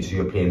 make sure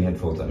you're playing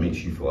headphones that makes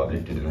you feel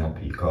uplifted and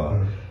happy,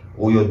 car.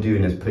 All you're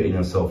doing is putting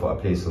yourself at a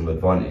place of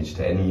advantage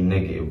to any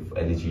negative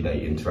energy that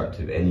you interact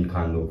with, any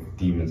kind of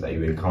demons that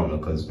you encounter.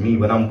 Because me,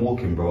 when I'm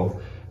walking, bro,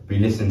 we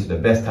listen to the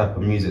best type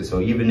of music. So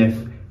even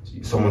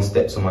if someone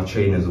steps on my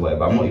trainers or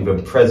whatever, I'm not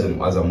even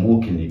present as I'm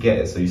walking, you get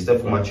it? So you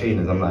step on my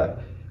trainers, I'm like,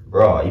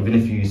 bro, even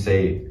if you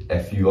say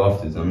F you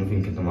afterwards, I'm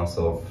thinking to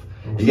myself,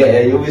 you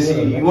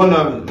obviously, you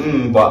wanna,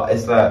 but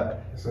it's like,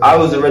 I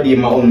was already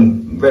in my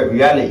own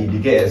reality, you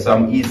get it?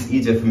 So it's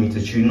easier for me to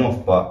tune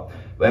off. But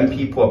when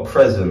people are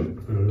present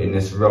in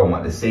this realm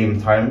at the same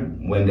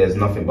time, when there's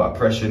nothing but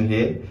oppression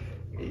here,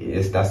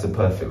 that's the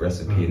perfect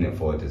recipe in it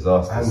for a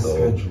disaster. And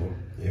schedule.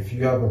 If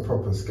you have a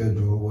proper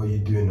schedule, what you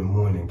do in the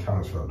morning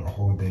counts throughout the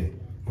whole day,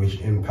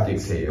 which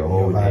impacts your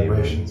whole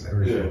vibrations,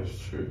 everything. Yeah, it's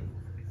true.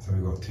 So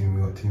we got 2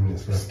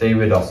 minutes left. Stay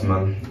with us,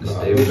 man.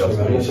 Stay with us,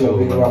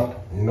 man.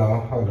 You know,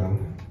 hold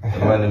on. The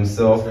man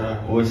himself,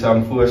 push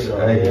and push. Yeah,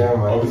 man.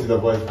 Obviously the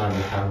boys behind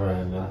the camera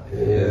and that.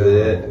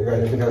 Yeah. You got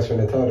anything else you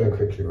want to tell them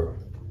quickly, bro?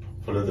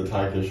 Follow the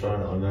Tiger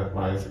showing it on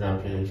my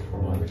Instagram page.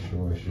 Come on.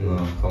 Sure. No,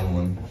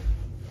 come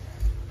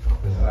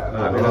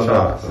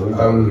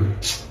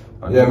on.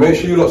 Yeah, make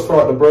sure you lot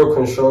start the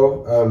B.R.O.K.E.N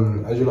show.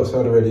 As you lot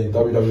heard already,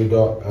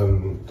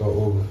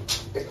 www.org,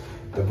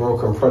 the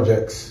B.R.O.K.E.N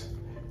projects.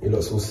 You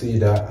lot will see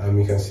that, and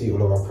you can see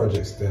all of our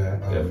projects there.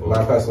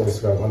 My personal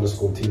Instagram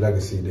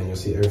 _T_Legacy. Then you'll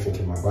see everything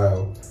in my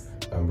bio.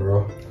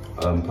 Bro.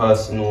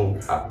 Personal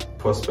at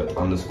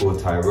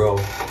Prospect_Tyrell.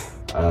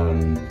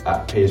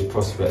 At Page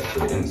Prospect for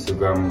the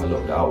Instagram. A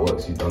lot of the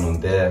artworks you've done on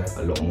there.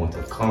 A lot more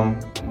to come.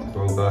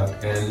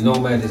 Throwback. And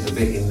Nomad is a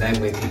bit in that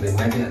way to the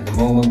magic at the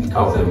moment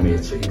because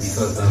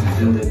I'm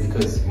building,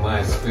 because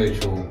my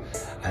spiritual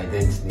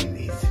identity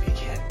needs to be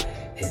kept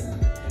in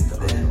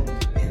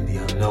the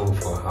unknown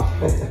for a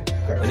hot minute.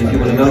 But if you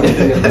want to know,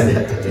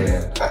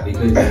 yeah,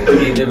 because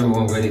ain't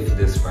everyone ready for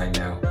this right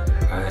now.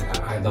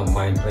 I don't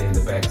mind playing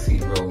the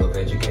backseat role of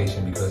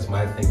education, because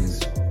my thing is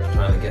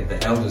trying to get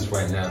the elders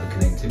right now, the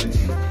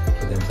connectivity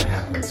for them to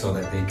happen so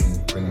that they can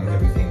bring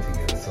everything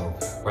together. So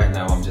right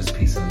now I'm just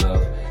peace and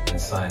love and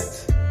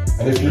science.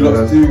 And if you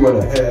lot do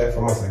want to hear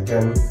from us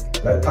again,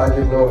 let Ty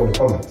know in the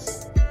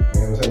comments.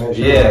 You know what I'm saying?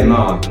 Yeah,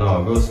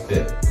 no, real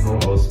spit.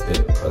 Real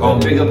spit.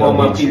 Big up all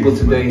my people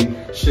today.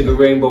 Sugar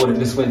Rainbow that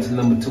just went to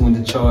 #2 in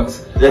the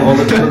charts. All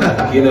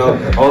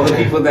the, all the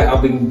people that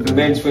I've been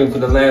mentoring for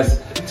the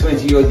last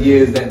 20 odd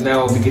years that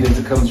now are beginning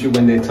to come through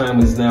when their time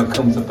has now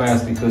come to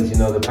pass, because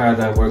the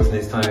paradigm works in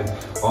this time.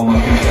 All my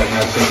people that are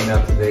now checking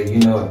out today,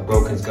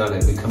 B.R.O.K.E.N's got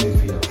it. We're coming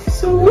for you.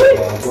 Sweet.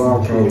 Go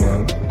on,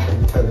 man.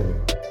 I'm telling you.